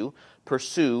us to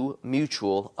pursue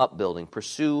mutual upbuilding.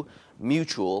 Pursue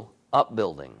mutual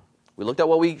upbuilding. We looked at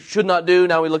what we should not do,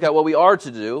 now we look at what we are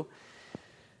to do.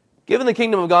 Given the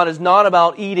kingdom of God is not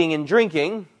about eating and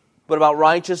drinking, but about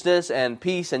righteousness and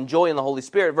peace and joy in the Holy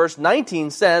Spirit. Verse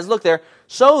 19 says, look there,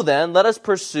 so then let us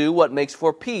pursue what makes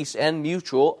for peace and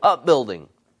mutual upbuilding.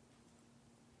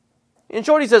 In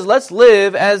short, he says, let's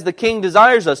live as the King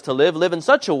desires us to live in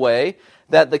such a way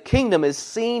that the kingdom is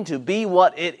seen to be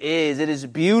what it is. It is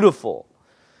beautiful.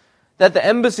 That the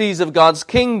embassies of God's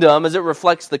kingdom, as it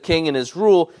reflects the King and his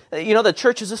rule, the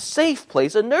church is a safe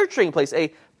place, a nurturing place,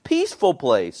 a peaceful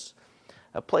place,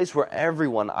 a place where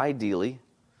everyone, ideally,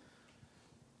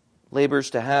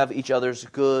 labors to have each other's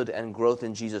good and growth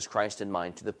in Jesus Christ in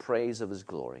mind, to the praise of his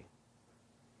glory.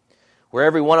 Where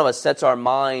every one of us sets our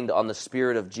mind on the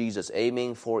Spirit of Jesus,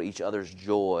 aiming for each other's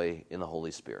joy in the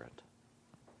Holy Spirit.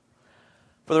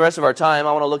 For the rest of our time,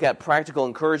 I want to look at practical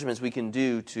encouragements we can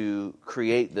do to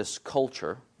create this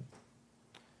culture.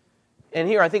 And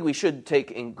here I think we should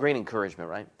take great encouragement,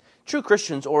 right? True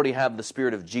Christians already have the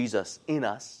Spirit of Jesus in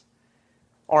us.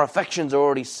 Our affections are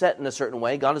already set in a certain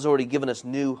way. God has already given us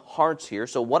new hearts here.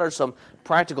 So what are some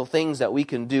practical things that we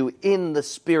can do in the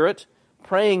Spirit,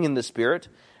 praying in the Spirit,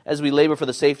 as we labor for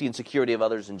the safety and security of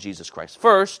others in Jesus Christ?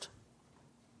 First,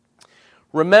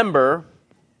 remember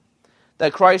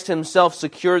that Christ himself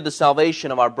secured the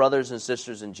salvation of our brothers and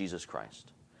sisters in Jesus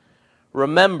Christ.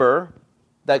 Remember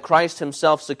that Christ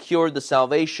himself secured the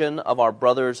salvation of our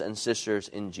brothers and sisters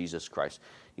in Jesus Christ.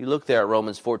 You look there at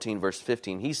Romans 14, verse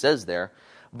 15. He says there,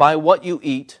 by what you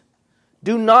eat,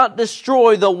 do not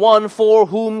destroy the one for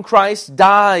whom Christ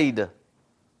died.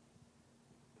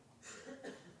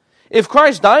 If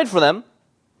Christ died for them,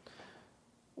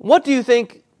 what do you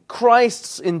think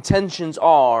Christ's intentions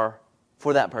are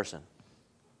for that person?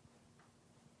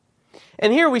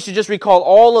 And here we should just recall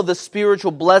all of the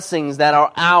spiritual blessings that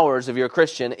are ours, if you're a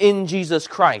Christian, in Jesus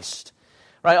Christ.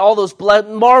 Right? All those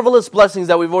marvelous blessings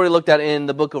that we've already looked at in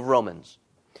the book of Romans.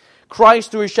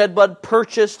 Christ, through his shed blood,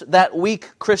 purchased that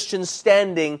weak Christian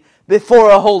standing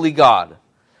before a holy God,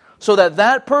 so that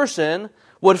that person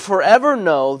would forever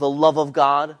know the love of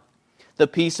God, the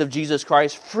peace of Jesus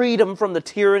Christ, freedom from the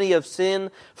tyranny of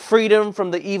sin, freedom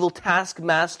from the evil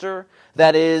taskmaster,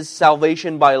 that is,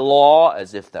 salvation by law,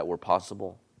 as if that were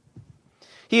possible.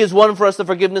 He has won for us the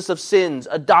forgiveness of sins,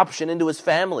 adoption into his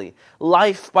family,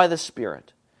 life by the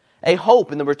Spirit, a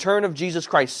hope in the return of Jesus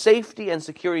Christ, safety and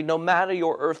security no matter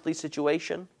your earthly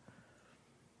situation,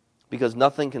 because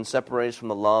nothing can separate us from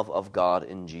the love of God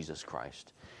in Jesus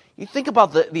Christ. You think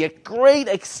about the great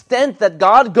extent that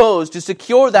God goes to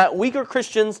secure that weaker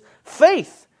Christian's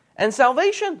faith and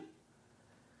salvation.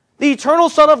 The eternal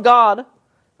Son of God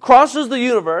crosses the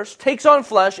universe, takes on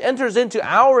flesh, enters into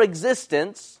our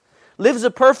existence, lives a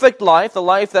perfect life, the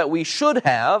life that we should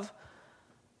have,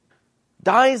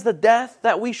 dies the death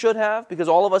that we should have, because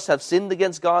all of us have sinned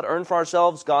against God, earned for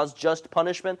ourselves God's just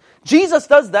punishment. Jesus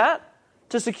does that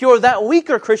to secure that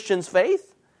weaker Christian's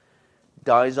faith,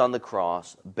 dies on the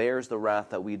cross, bears the wrath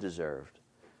that we deserved,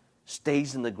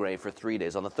 stays in the grave for 3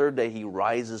 days. On the third day, he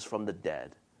rises from the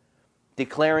dead,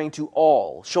 declaring to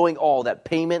all, showing all that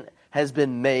payment has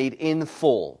been made in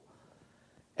full,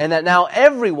 and that now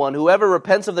everyone, whoever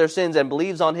repents of their sins and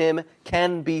believes on him,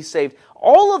 can be saved.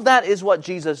 All of that is what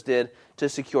Jesus did to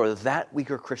secure that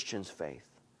weaker Christian's faith.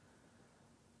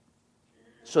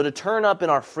 So to turn up in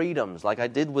our freedoms, like I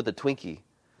did with the Twinkie,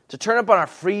 to turn up on our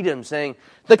freedom saying,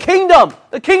 the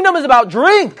kingdom is about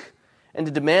drink, and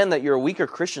to demand that your weaker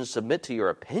Christians submit to your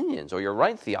opinions or your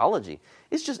right theology,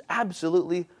 is just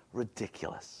absolutely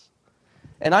ridiculous.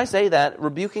 And I say that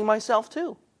rebuking myself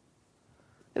too.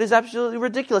 It is absolutely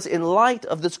ridiculous in light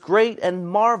of this great and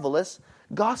marvelous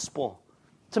gospel.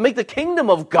 To make the kingdom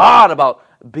of God about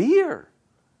beer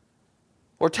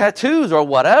or tattoos or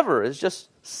whatever is just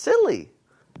silly.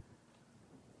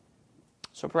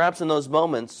 So perhaps in those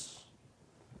moments,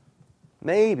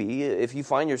 maybe if you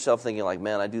find yourself thinking like,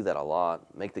 man, I do that a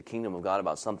lot, make the kingdom of God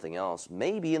about something else,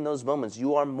 maybe in those moments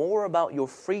you are more about your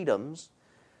freedoms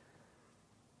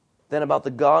than about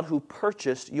the God who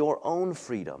purchased your own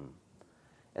freedom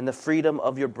and the freedom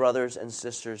of your brothers and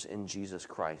sisters in Jesus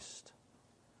Christ.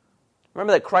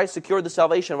 Remember that Christ secured the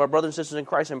salvation of our brothers and sisters in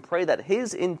Christ, and pray that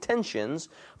His intentions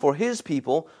for His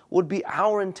people would be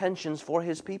our intentions for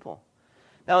His people.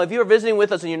 Now, if you're visiting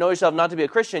with us and you know yourself not to be a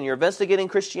Christian, you're investigating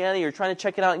Christianity, you're trying to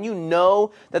check it out, and you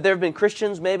know that there have been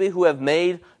Christians maybe who have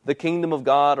made the kingdom of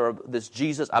God or this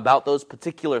Jesus about those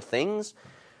particular things,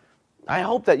 I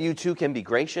hope that you too can be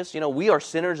gracious. We are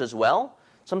sinners as well.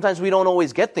 Sometimes we don't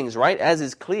always get things right, as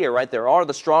is clear, right? There are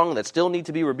the strong that still need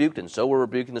to be rebuked, and so we're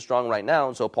rebuking the strong right now,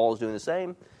 and so Paul is doing the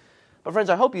same. But friends,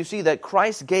 I hope you see that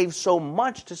Christ gave so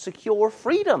much to secure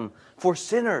freedom for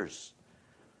sinners.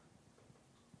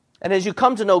 And as you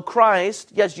come to know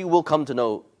Christ, yes, you will come to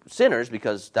know sinners,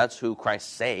 because that's who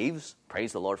Christ saves.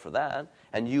 Praise the Lord for that.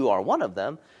 And you are one of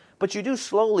them. But you do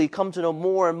slowly come to know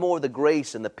more and more the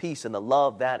grace and the peace and the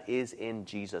love that is in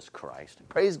Jesus Christ.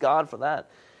 Praise God for that.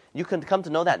 You can come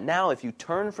to know that now if you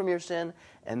turn from your sin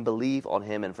and believe on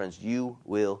Him. And friends, you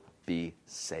will be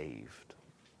saved.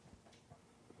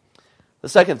 The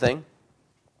second thing,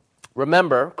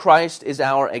 remember, Christ is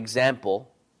our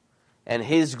example and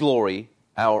His glory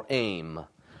our aim.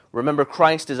 Remember,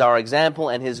 Christ is our example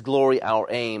and His glory our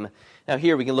aim. Now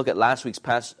here we can look at next week's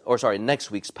passage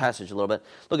a little bit.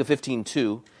 Look at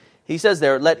 15:2. He says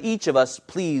there, let each of us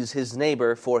please his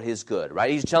neighbor for his good.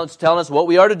 Right? He's telling us what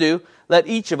we are to do. Let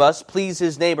each of us please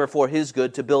his neighbor for his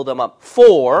good, to build him up.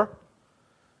 For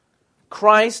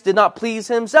Christ did not please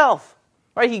Himself.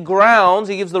 Right? He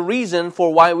gives the reason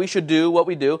for why we should do what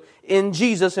we do in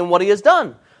Jesus and what He has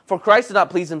done. For Christ did not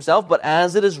please Himself, but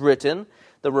as it is written,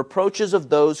 the reproaches of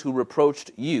those who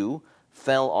reproached you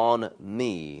fell on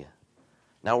me.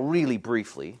 Now, really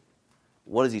briefly,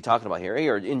 what is he talking about here?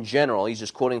 Or in general, he's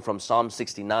just quoting from Psalm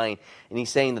 69, and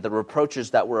he's saying that the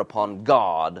reproaches that were upon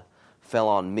God fell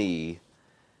on me.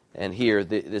 And here,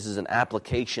 this is an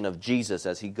application of Jesus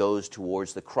as He goes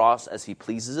towards the cross, as He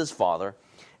pleases His Father,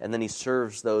 and then He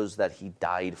serves those that He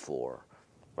died for.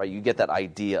 Right? You get that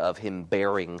idea of Him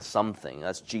bearing something.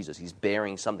 That's Jesus. He's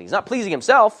bearing something. He's not pleasing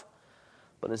Himself,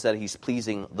 but instead He's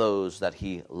pleasing those that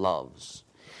He loves.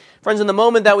 Friends, in the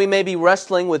moment that we may be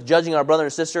wrestling with judging our brother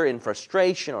and sister in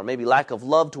frustration or maybe lack of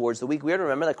love towards the weak, we have to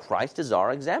remember that Christ is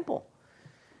our example.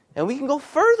 And we can go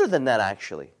further than that,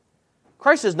 actually.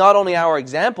 Christ is not only our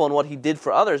example in what He did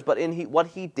for others, but in what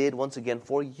He did, once again,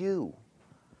 for you.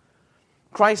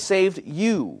 Christ saved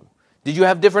you. Did you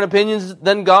have different opinions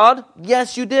than God?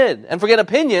 Yes, you did. And forget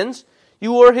opinions,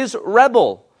 you were His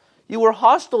rebel. You were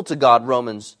hostile to God,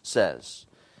 Romans says.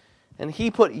 And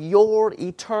He put your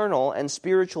eternal and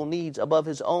spiritual needs above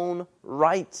His own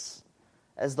rights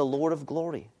as the Lord of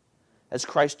glory, as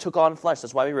Christ took on flesh.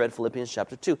 That's why we read Philippians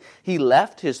chapter 2. He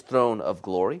left His throne of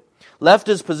glory, left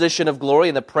His position of glory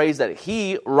and the praise that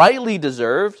He rightly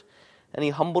deserved, and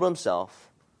He humbled Himself,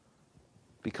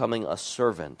 becoming a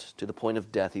servant to the point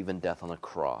of death, even death on a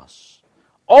cross.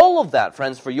 All of that,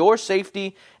 friends, for your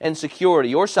safety and security,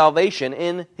 your salvation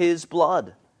in His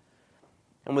blood.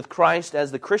 And with Christ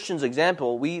as the Christian's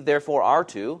example, we therefore are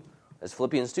to, as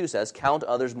Philippians 2 says, count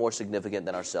others more significant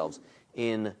than ourselves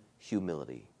in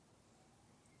humility.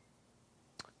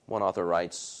 One author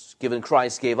writes, given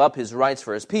Christ gave up His rights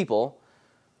for His people,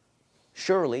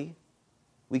 surely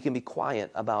we can be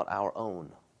quiet about our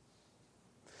own.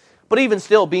 But even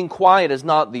still, being quiet is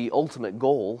not the ultimate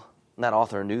goal. And that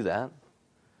author knew that.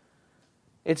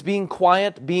 It's being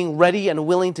quiet, being ready and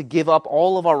willing to give up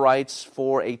all of our rights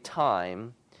for a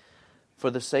time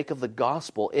for the sake of the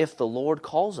gospel if the Lord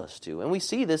calls us to. And we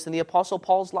see this in the Apostle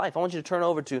Paul's life. I want you to turn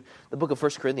over to the book of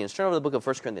 1 Corinthians. Turn over to the book of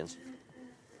 1 Corinthians.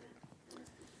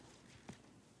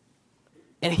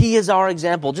 And he is our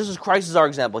example, just as Christ is our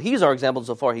example. He is our example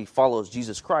so far he follows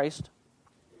Jesus Christ.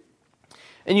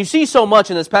 And you see so much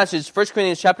in this passage, 1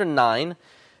 Corinthians chapter 9,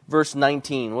 verse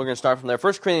 19. We're going to start from there.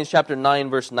 1 Corinthians chapter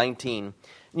 9, verse 19.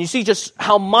 And you see just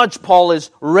how much Paul is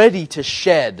ready to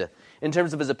shed in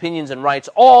terms of his opinions and rights,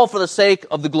 all for the sake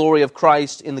of the glory of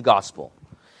Christ in the gospel.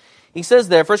 He says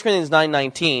there, 1 Corinthians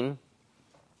 9:19,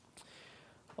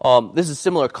 this is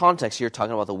similar context here,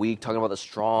 talking about the weak, talking about the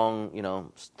strong,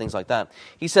 things like that.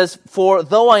 He says, "For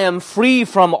though I am free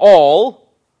from all,"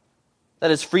 that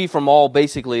is free from all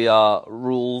basically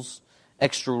rules,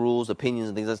 extra rules, opinions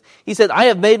and things like that. He said, "I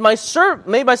have made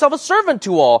myself a servant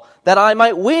to all, that I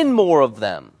might win more of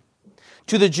them.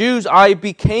 To the Jews I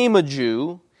became a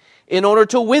Jew, in order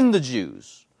to win the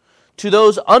Jews. To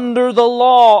those under the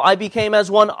law, I became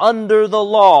as one under the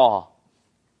law,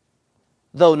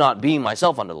 though not being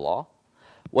myself under the law."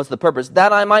 What's the purpose?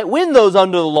 "That I might win those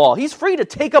under the law." He's free to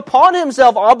take upon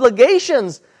himself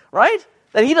obligations, right?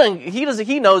 That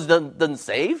he knows doesn't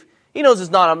save. He knows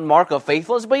it's not a mark of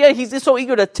faithfulness, but yet he's just so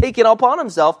eager to take it upon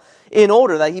himself in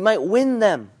order that he might win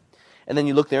them. And then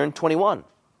you look there in 21.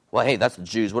 Well, hey, that's the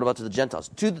Jews. What about to the Gentiles?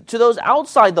 To those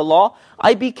outside the law,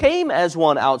 I became as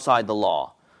one outside the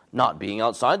law, not being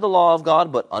outside the law of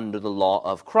God, but under the law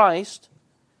of Christ,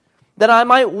 that I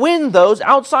might win those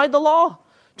outside the law.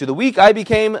 To the weak I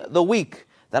became the weak,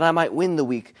 that I might win the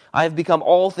weak. I have become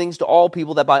all things to all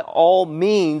people, that by all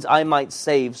means I might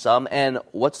save some. And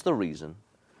what's the reason?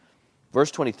 Verse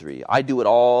 23, "I do it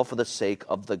all for the sake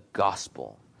of the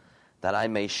gospel, that I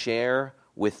may share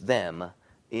with them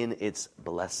in its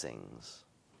blessings."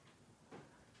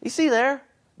 You see there?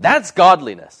 That's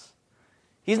godliness.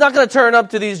 He's not going to turn up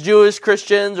to these Jewish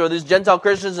Christians or these Gentile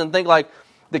Christians and think like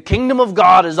the kingdom of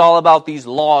God is all about these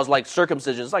laws like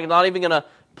circumcision. It's like not even going to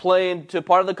play into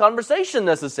part of the conversation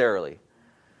necessarily.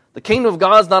 The kingdom of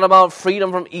God is not about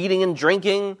freedom from eating and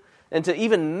drinking, and to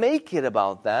even make it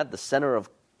about that, the center of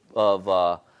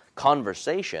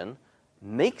conversation,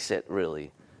 makes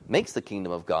the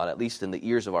kingdom of God, at least in the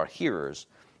ears of our hearers,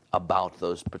 about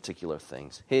those particular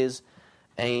things. His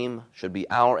aim should be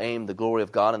our aim, the glory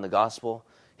of God in the gospel.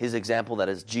 His example, that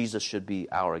is Jesus, should be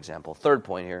our example. Third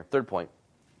point.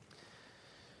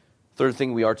 Third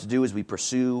thing we are to do is we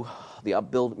pursue the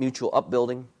mutual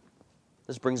upbuilding.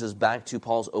 This brings us back to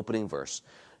Paul's opening verse.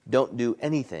 Don't do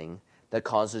anything that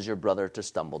causes your brother to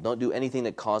stumble. Don't do anything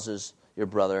that causes your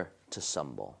brother to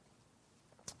stumble.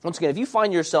 Once again, if you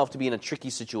find yourself to be in a tricky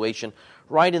situation,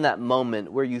 right in that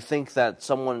moment where you find out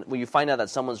that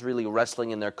someone's really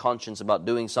wrestling in their conscience about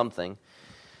doing something,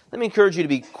 let me encourage you to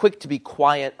be quick to be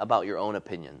quiet about your own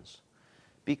opinions.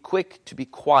 Be quick to be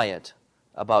quiet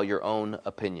about your own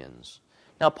opinions.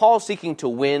 Now, Paul's seeking to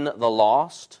win the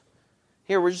lost.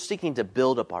 Here, we're just seeking to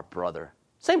build up our brother.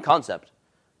 Same concept.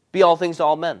 Be all things to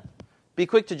all men. Be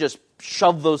quick to just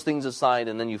shove those things aside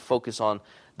and then you focus on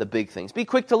the big things. Be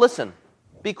quick to listen.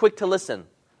 Be quick to listen.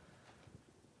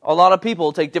 A lot of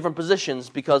people take different positions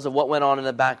because of what went on in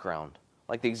the background.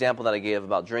 Like the example that I gave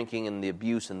about drinking and the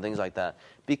abuse and things like that.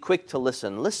 Be quick to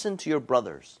listen. Listen to your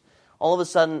brothers. All of a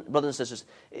sudden, brothers and sisters,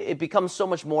 it becomes so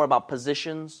much more about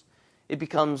positions. It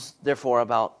becomes, therefore,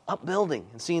 about upbuilding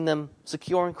and seeing them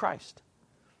secure in Christ.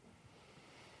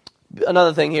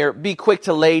 Another thing here, be quick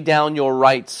to lay down your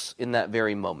rights in that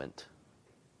very moment.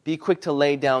 Be quick to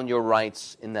lay down your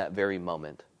rights in that very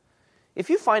moment. If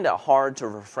you find it hard to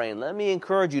refrain, let me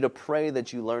encourage you to pray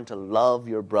that you learn to love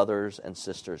your brothers and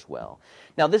sisters well.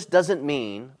 Now, this doesn't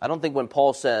mean, I don't think when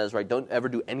Paul says, right, don't ever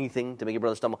do anything to make your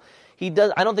brother stumble,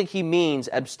 I don't think he means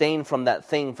abstain from that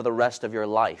thing for the rest of your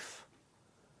life.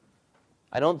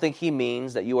 I don't think he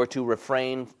means that you are to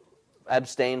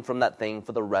abstain from that thing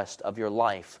for the rest of your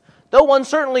life. Though one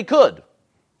certainly could.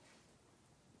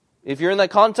 If you're in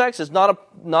that context, it's not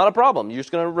a problem. You're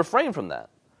just going to refrain from that.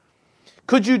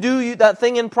 Could you do that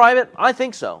thing in private? I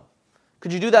think so.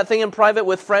 Could you do that thing in private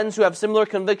with friends who have similar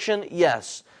conviction?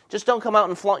 Yes. Just don't come out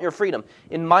and flaunt your freedom.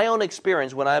 In my own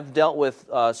experience, when I've dealt with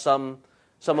some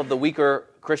of the weaker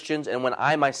Christians, and when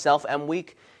I myself am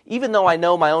weak, even though I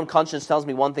know my own conscience tells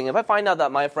me one thing, if I find out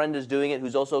that my friend is doing it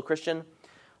who's also a Christian,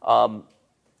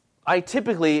 I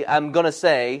typically am going to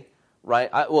say, right,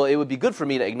 it would be good for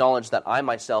me to acknowledge that I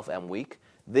myself am weak.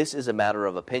 This is a matter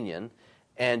of opinion.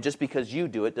 And just because you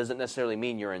do it doesn't necessarily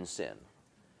mean you're in sin.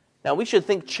 Now, we should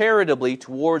think charitably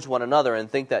towards one another and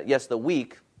think that, yes, the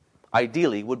weak,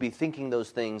 ideally, would be thinking those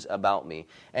things about me.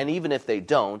 And even if they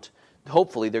don't,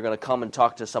 hopefully they're going to come and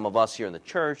talk to some of us here in the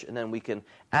church, and then we can,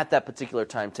 at that particular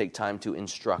time, take time to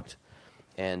instruct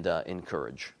and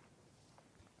encourage.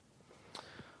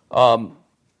 And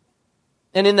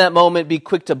in that moment, be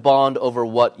quick to bond over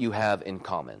what you have in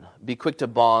common. Be quick to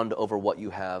bond over what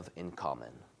you have in common.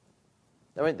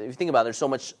 I mean, if you think about it, there's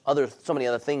so many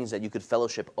other things that you could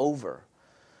fellowship over.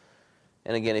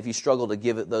 And again, if you struggle to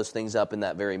give those things up in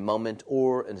that very moment,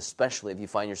 and especially if you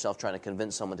find yourself trying to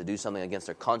convince someone to do something against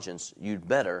their conscience, you'd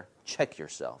better check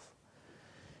yourself.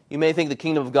 You may think the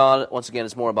kingdom of God, once again,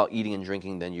 is more about eating and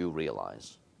drinking than you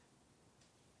realize.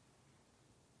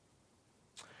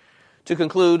 To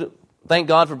conclude, thank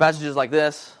God for passages like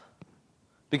this,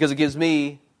 because it gives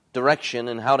me direction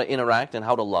in how to interact and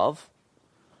how to love.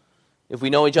 If we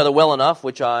know each other well enough,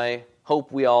 which I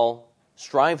hope we all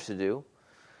strive to do,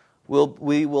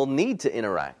 we will need to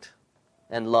interact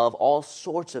and love all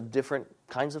sorts of different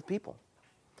kinds of people.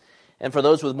 And for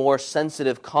those with more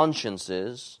sensitive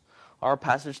consciences, our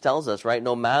passage tells us, right,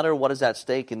 no matter what is at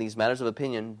stake in these matters of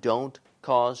opinion, don't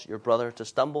cause your brother to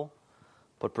stumble,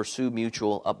 but pursue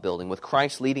mutual upbuilding. With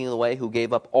Christ leading the way, who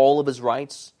gave up all of his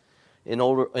rights in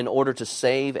order to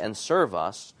save and serve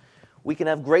us, we can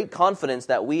have great confidence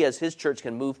that we as his church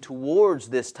can move towards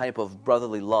this type of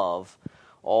brotherly love,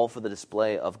 all for the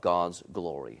display of God's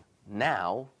glory.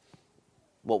 Now,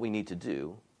 what we need to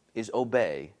do is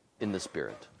obey in the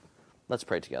Spirit. Let's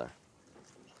pray together.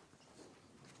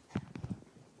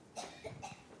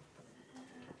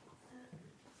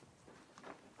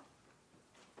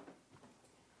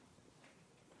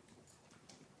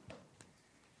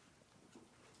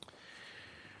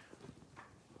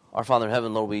 Our Father in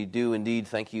heaven, Lord, we do indeed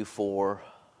thank you for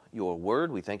your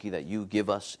word. We thank you that you give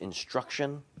us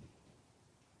instruction.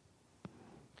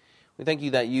 We thank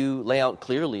you that you lay out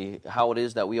clearly how it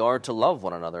is that we are to love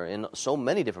one another in so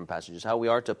many different passages, how we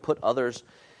are to put others'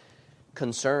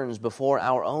 concerns before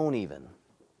our own even.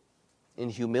 In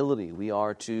humility, we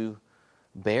are to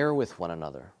bear with one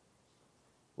another.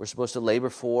 We're supposed to labor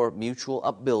for mutual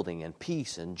upbuilding and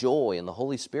peace and joy in the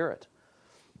Holy Spirit.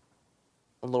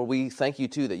 And Lord, we thank you,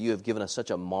 too, that you have given us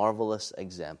such a marvelous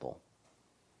example.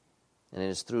 And it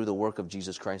is through the work of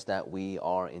Jesus Christ that we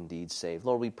are indeed saved.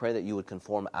 Lord, we pray that you would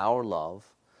conform our love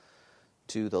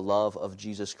to the love of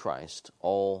Jesus Christ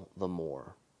all the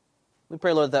more. We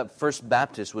pray, Lord, that First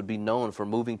Baptist would be known for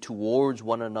moving towards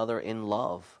one another in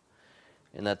love,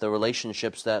 and that the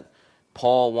relationships that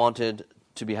Paul wanted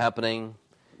to be happening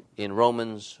in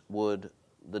Romans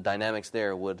the dynamics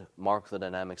there would mark the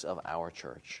dynamics of our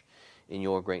church. In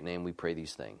your great name we pray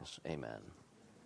these things. Amen.